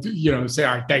to, say,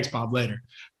 all right, thanks, Bob, later.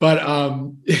 But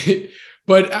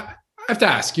but I have to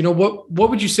ask, what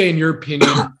would you say, in your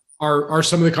opinion, are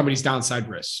some of the company's downside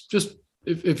risks? Just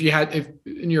if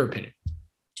in your opinion.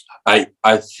 I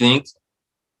think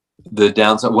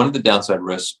one of the downside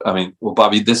risks, well,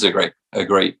 Bobby, this is a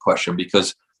great question,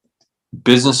 because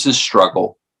businesses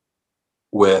struggle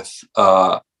with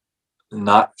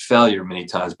not failure many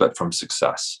times, but from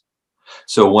success.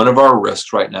 So one of our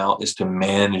risks right now is to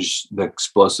manage the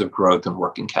explosive growth in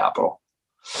working capital.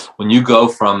 When you go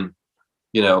from,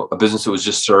 a business that was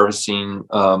just servicing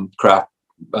craft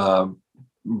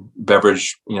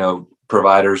beverage,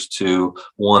 providers, to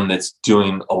one that's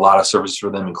doing a lot of service for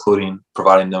them, including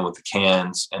providing them with the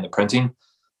cans and the printing,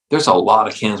 there's a lot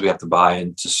of cans we have to buy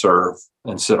and to serve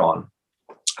and sit on.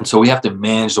 And so we have to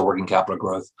manage the working capital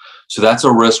growth. So that's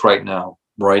a risk right now,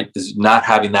 right? Is not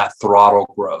having that throttle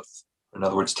growth. In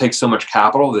other words, take so much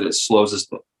capital that it slows us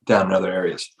down in other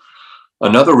areas.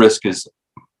 Another risk is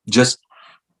just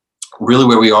really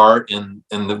where we are in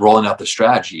the rolling out the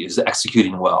strategy, is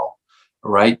executing well,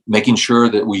 right? Making sure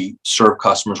that we serve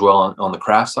customers well on the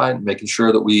craft side, making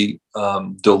sure that we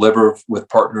deliver with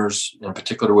partners, in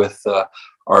particular with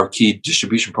our key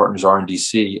distribution partners,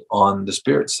 R&DC, on the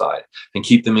spirit side, and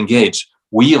keep them engaged.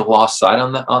 We have lost sight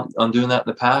on that, on doing that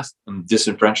in the past, and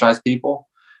disenfranchised people.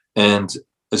 And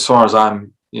as far as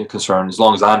I'm concerned, as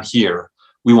long as I'm here,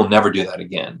 we will never do that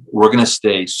again. We're going to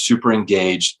stay super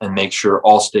engaged and make sure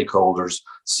all stakeholders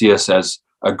see us as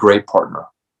a great partner.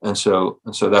 And so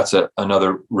that's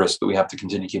another risk that we have to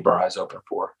continue to keep our eyes open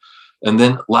for. And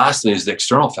then lastly is the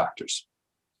external factors.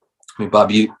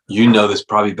 Bob, you know this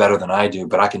probably better than I do,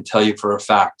 but I can tell you for a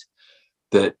fact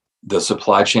that the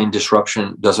supply chain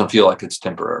disruption doesn't feel like it's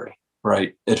temporary,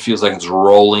 right? It feels like it's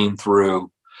rolling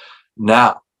through.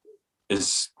 Now,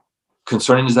 as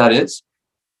concerning as that is,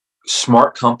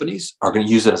 smart companies are going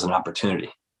to use it as an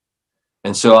opportunity.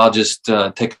 And so I'll just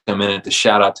take a minute to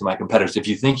shout out to my competitors. If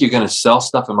you think you're going to sell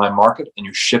stuff in my market and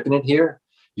you're shipping it here,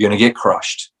 you're going to get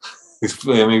crushed.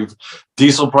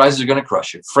 Diesel prices are going to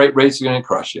crush you. Freight rates are going to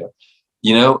crush you.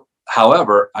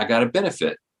 However, I got a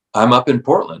benefit. I'm up in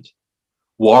Portland.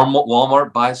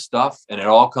 Walmart buys stuff and it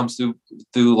all comes through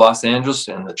Los Angeles,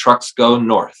 and the trucks go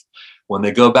north. When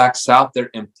they go back south, they're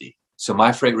empty. So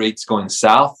my freight rates going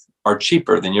south are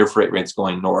cheaper than your freight rates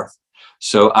going north.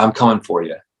 So I'm coming for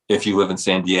you if you live in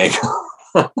San Diego.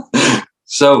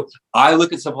 So I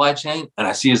look at supply chain and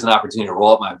I see it as an opportunity to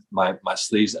roll up my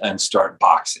sleeves and start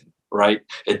boxing, right?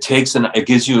 It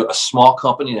gives you, a small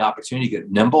company, an opportunity to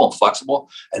get nimble and flexible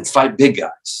and fight big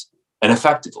guys, and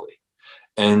effectively.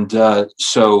 And while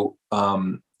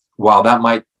that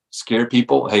might scare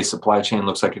people, hey, supply chain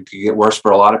looks like it could get worse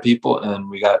for a lot of people, and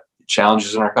we got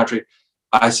challenges in our country,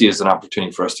 I see it as an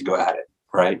opportunity for us to go at it,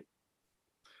 right?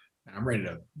 I'm ready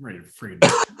to freaking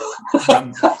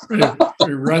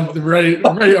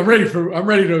I'm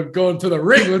ready to go into the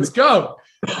ring. Let's go.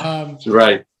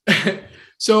 Right.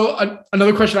 So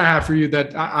another question I have for you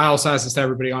that I also ask this to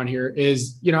everybody on here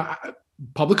is,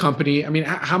 public company.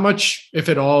 How much, if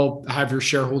at all, have your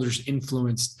shareholders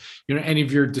influenced, any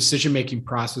of your decision-making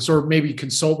process, or maybe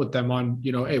consult with them on,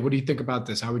 hey, what do you think about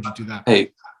this? How would you do that?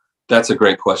 Hey, that's a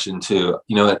great question too.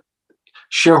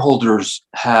 Shareholders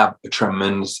have a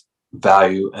tremendous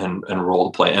value and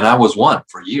role to play. And I was one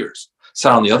for years.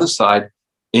 Sat on the other side,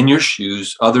 in your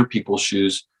shoes, other people's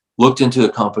shoes, looked into the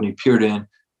company, peered in,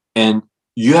 and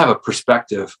you have a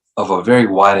perspective of a very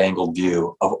wide-angled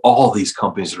view of all these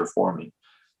companies that are forming,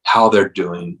 how they're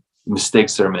doing,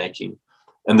 mistakes they're making.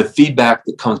 And the feedback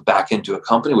that comes back into a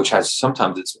company, which has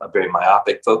sometimes it's a very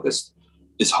myopic focus,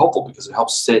 is helpful because it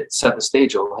helps set the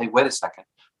stage of, hey, wait a second,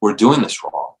 we're doing this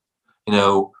wrong.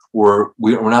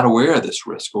 We're not aware of this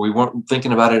risk, or we weren't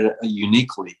thinking about it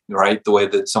uniquely, right? The way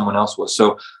that someone else was.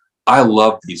 So I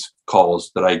love these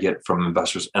calls that I get from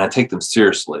investors, and I take them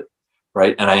seriously,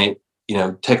 right? And I,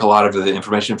 take a lot of the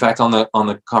information. In fact, on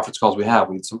the conference calls we have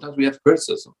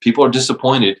criticism. People are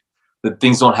disappointed that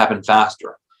things don't happen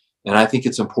faster. And I think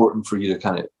it's important for you to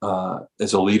kind of,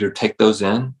 as a leader, take those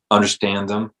in, understand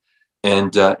them,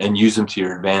 and use them to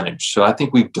your advantage. So I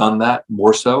think we've done that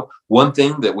more so. One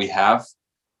thing that we have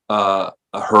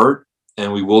heard,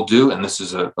 and we will do, and this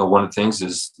is one of the things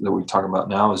is that we're talking about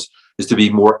now is to be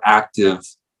more active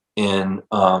in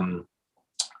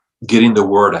getting the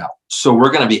word out. So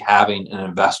we're going to be having an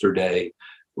investor day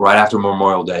right after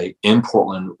Memorial Day in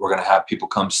Portland. We're going to have people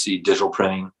come see digital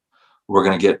printing. We're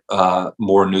going to get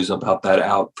more news about that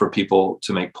out for people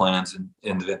to make plans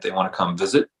in the event they want to come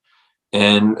visit.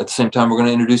 And at the same time, we're going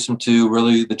to introduce them to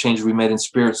really the changes we made in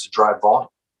spirits to drive volume.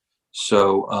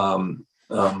 So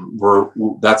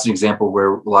that's an example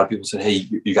where a lot of people said, "Hey,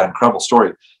 you got an incredible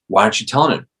story. Why aren't you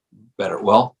telling it better?"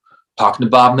 Well, talking to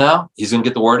Bob now, he's going to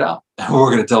get the word out, and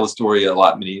we're going to tell the story a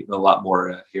lot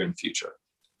more here in the future.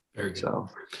 Very good. So,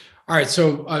 all right.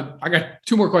 So I got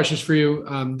two more questions for you.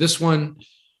 This one,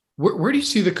 where do you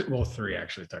see three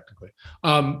actually, technically,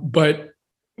 but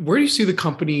where do you see the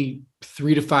company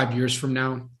 3 to 5 years from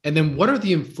now? And then what are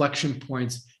the inflection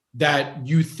points that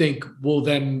you think will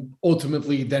then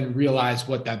ultimately then realize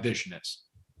what that vision is?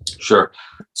 Sure.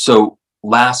 So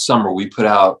last summer we put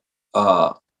out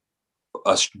a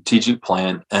strategic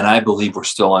plan, and I believe we're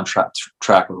still on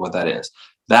track with what that is.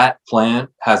 That plan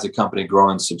has the company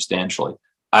growing substantially.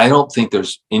 I don't think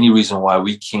there's any reason why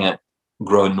we can't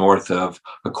grow north of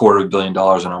 $250 million in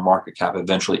our market cap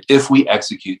eventually if we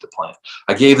execute the plan.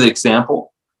 I gave the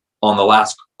example on the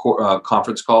last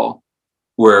conference call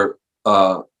where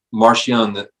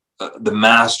Marcion, the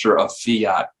master of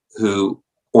fiat, who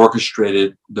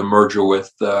orchestrated the merger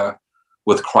with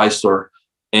Chrysler,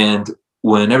 and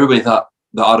when everybody thought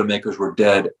the automakers were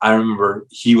dead, I remember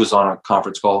he was on a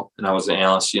conference call and I was an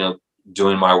analyst,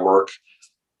 doing my work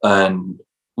and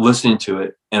listening to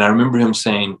it. And I remember him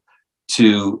saying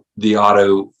to the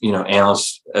auto,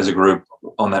 analysts as a group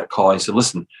on that call, he said,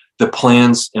 "Listen, the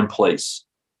plan's in place.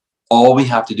 All we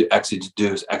have to do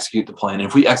is execute the plan. And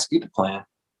if we execute the plan,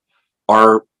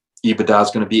 our EBITDA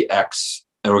is going to be X,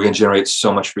 and we're going to generate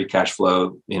so much free cash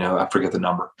flow." I forget the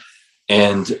number.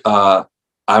 And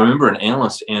I remember an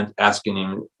analyst asking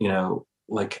him,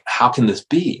 how can this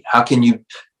be? How can you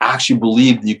actually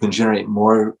believe that you can generate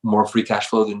more free cash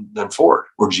flow than Ford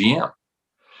or GM?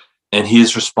 And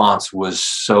his response was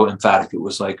so emphatic. It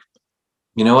was like,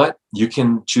 "You know what? You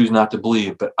can choose not to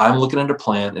believe, but I'm looking at a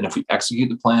plan, and if we execute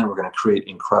the plan, we're going to create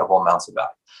incredible amounts of value."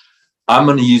 I'm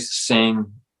going to use the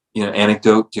same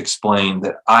anecdote to explain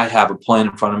that I have a plan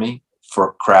in front of me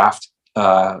for craft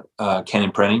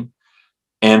canning printing,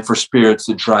 and for spirits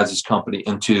that drives this company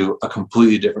into a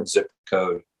completely different zip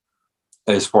code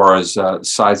as far as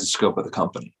size and scope of the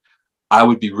company. I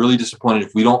would be really disappointed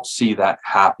if we don't see that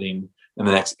happening in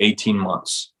the next 18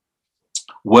 months.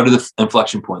 What are the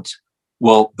inflection points?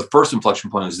 Well, the first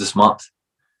inflection point is this month,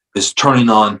 is turning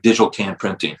on digital can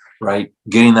printing, right?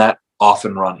 Getting that off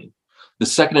and running. The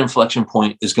second inflection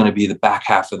point is going to be the back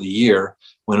half of the year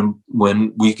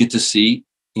when we get to see,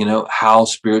 how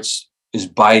spirits is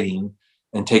biting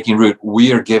and taking root.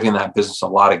 We are giving that business a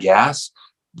lot of gas.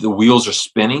 The wheels are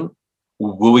spinning.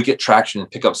 Will we get traction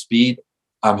and pick up speed?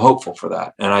 I'm hopeful for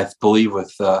that. And I believe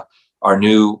with our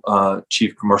new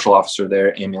chief commercial officer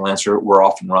there, Amy Lancer, we're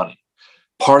off and running.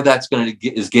 Part of that's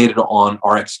is gated on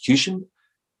our execution.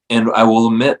 And I will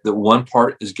admit that one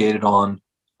part is gated on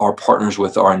our partners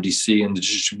with RNDC and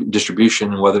the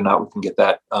distribution, and whether or not we can get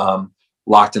that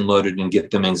locked and loaded and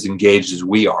get them as engaged as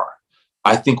we are.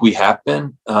 I think we have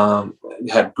been,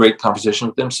 had great conversation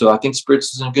with them. So I think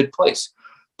Spirits is in a good place.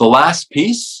 The last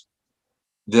piece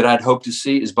that I'd hope to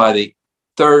see is by the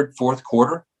third, fourth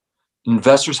quarter,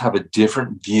 investors have a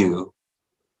different view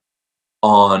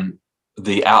on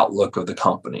the outlook of the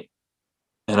company.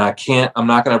 And I'm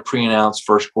not going to pre-announce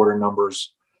first quarter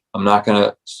numbers. I'm not going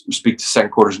to speak to second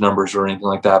quarter's numbers or anything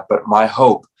like that. But my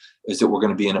hope is that we're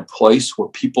going to be in a place where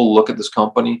people look at this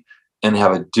company and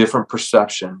have a different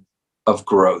perception of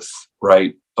growth,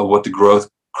 right? Of what the growth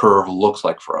curve looks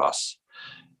like for us.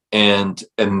 And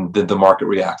the market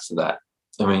reacts to that.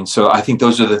 So I think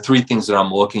those are the three things that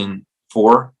I'm looking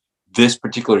for this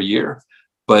particular year.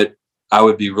 But I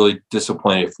would be really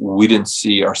disappointed if we didn't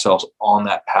see ourselves on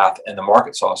that path and the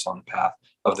market saw us on the path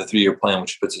of the 3-year plan,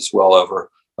 which puts us well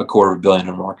over $250 million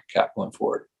in market cap going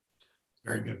forward.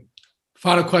 Very good.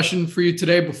 Final question for you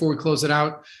today before we close it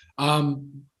out.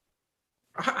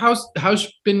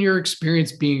 How's been your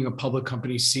experience being a public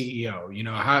company CEO?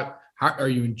 How are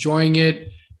you enjoying it?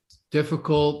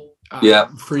 Difficult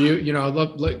for you?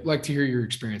 I'd like to hear your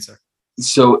experience there.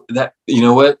 So that,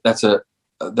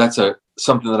 that's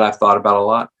something that I've thought about a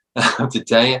lot. I have to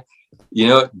tell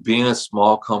you, being a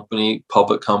small company,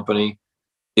 public company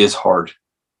is hard.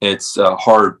 It's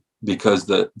hard because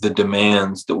the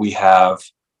demands that we have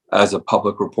as a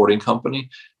public reporting company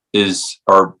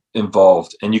are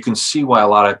involved. And you can see why a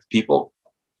lot of people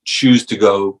choose to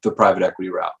go the private equity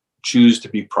route, choose to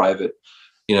be private,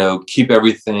 keep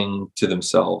everything to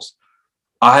themselves.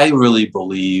 I really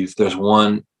believe there's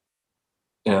one,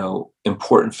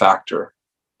 important factor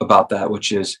about that,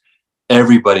 which is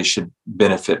everybody should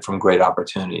benefit from great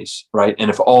opportunities, right?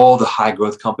 And if all the high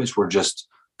growth companies were just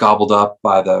gobbled up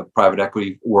by the private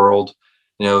equity world,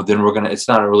 then it's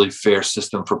not a really fair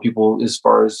system for people as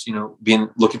far as,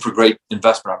 looking for great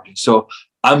investment opportunities. So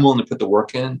I'm willing to put the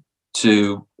work in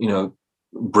to,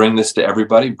 bring this to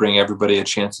everybody, bring everybody a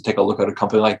chance to take a look at a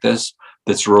company like this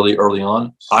that's really early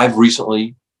on. I've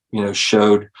recently,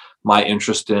 showed my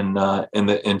interest in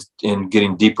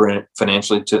getting deeper in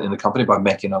financially in the company by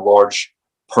making a large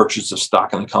purchase of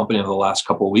stock in the company over the last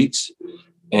couple of weeks,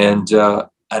 and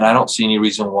I don't see any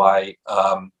reason why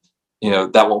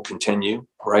that won't continue,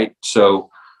 right? So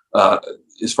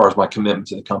as far as my commitment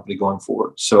to the company going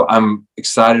forward, so I'm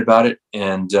excited about it,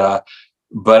 and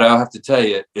but I have to tell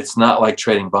you, it's not like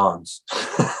trading bonds.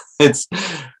 It's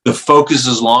the focus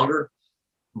is longer.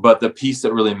 But the piece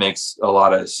that really makes a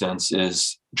lot of sense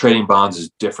is trading bonds is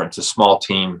different. It's a small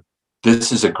team.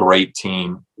 This is a great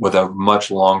team with a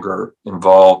much longer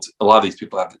involved. A lot of these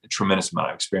people have a tremendous amount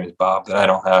of experience, Bob, that I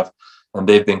don't have, and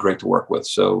they've been great to work with.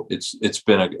 So it's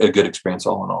been a good experience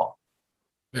all in all.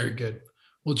 Very good.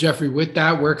 Well, Jeffrey, with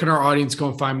that, where can our audience go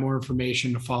and find more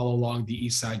information to follow along the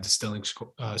Eastside Distilling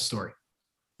story?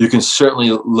 You can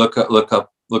certainly look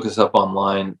us up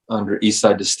online under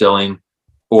Eastside Distilling,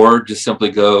 or just simply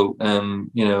go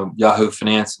Yahoo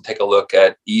Finance and take a look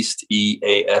at East,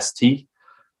 EAST.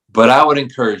 But I would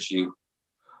encourage you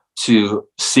to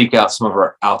seek out some of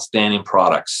our outstanding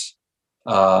products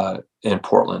in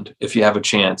Portland. If you have a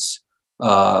chance,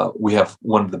 we have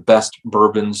one of the best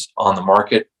bourbons on the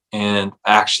market, and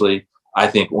actually, I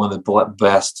think one of the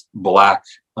best black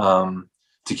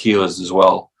tequilas as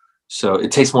well. So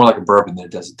it tastes more like a bourbon than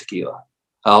it does a tequila.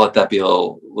 I'll let that be a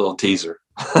little teaser.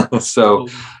 So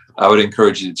I would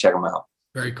encourage you to check them out.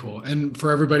 Very cool. And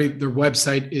for everybody, their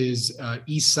website is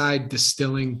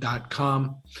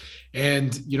eastsidedistilling.com.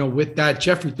 And, with that,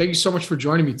 Jeffrey, thank you so much for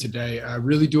joining me today. I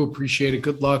really do appreciate it.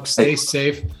 Good luck. Stay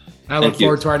safe. I look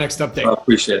forward to our next update. I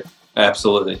appreciate it.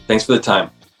 Absolutely. Thanks for the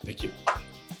time. Thank you.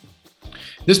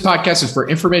 This podcast is for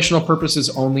informational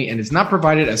purposes only and is not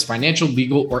provided as financial,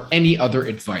 legal, or any other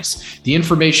advice. The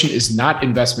information is not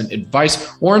investment advice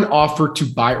or an offer to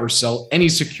buy or sell any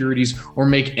securities or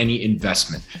make any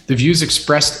investment. The views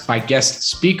expressed by guest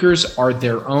speakers are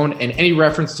their own, and any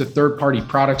reference to third-party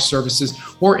products, services,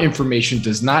 or information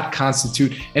does not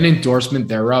constitute an endorsement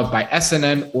thereof by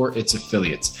SNN or its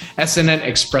affiliates. SNN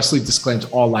expressly disclaims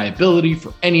all liability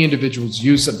for any individual's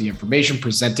use of the information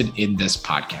presented in this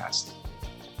podcast.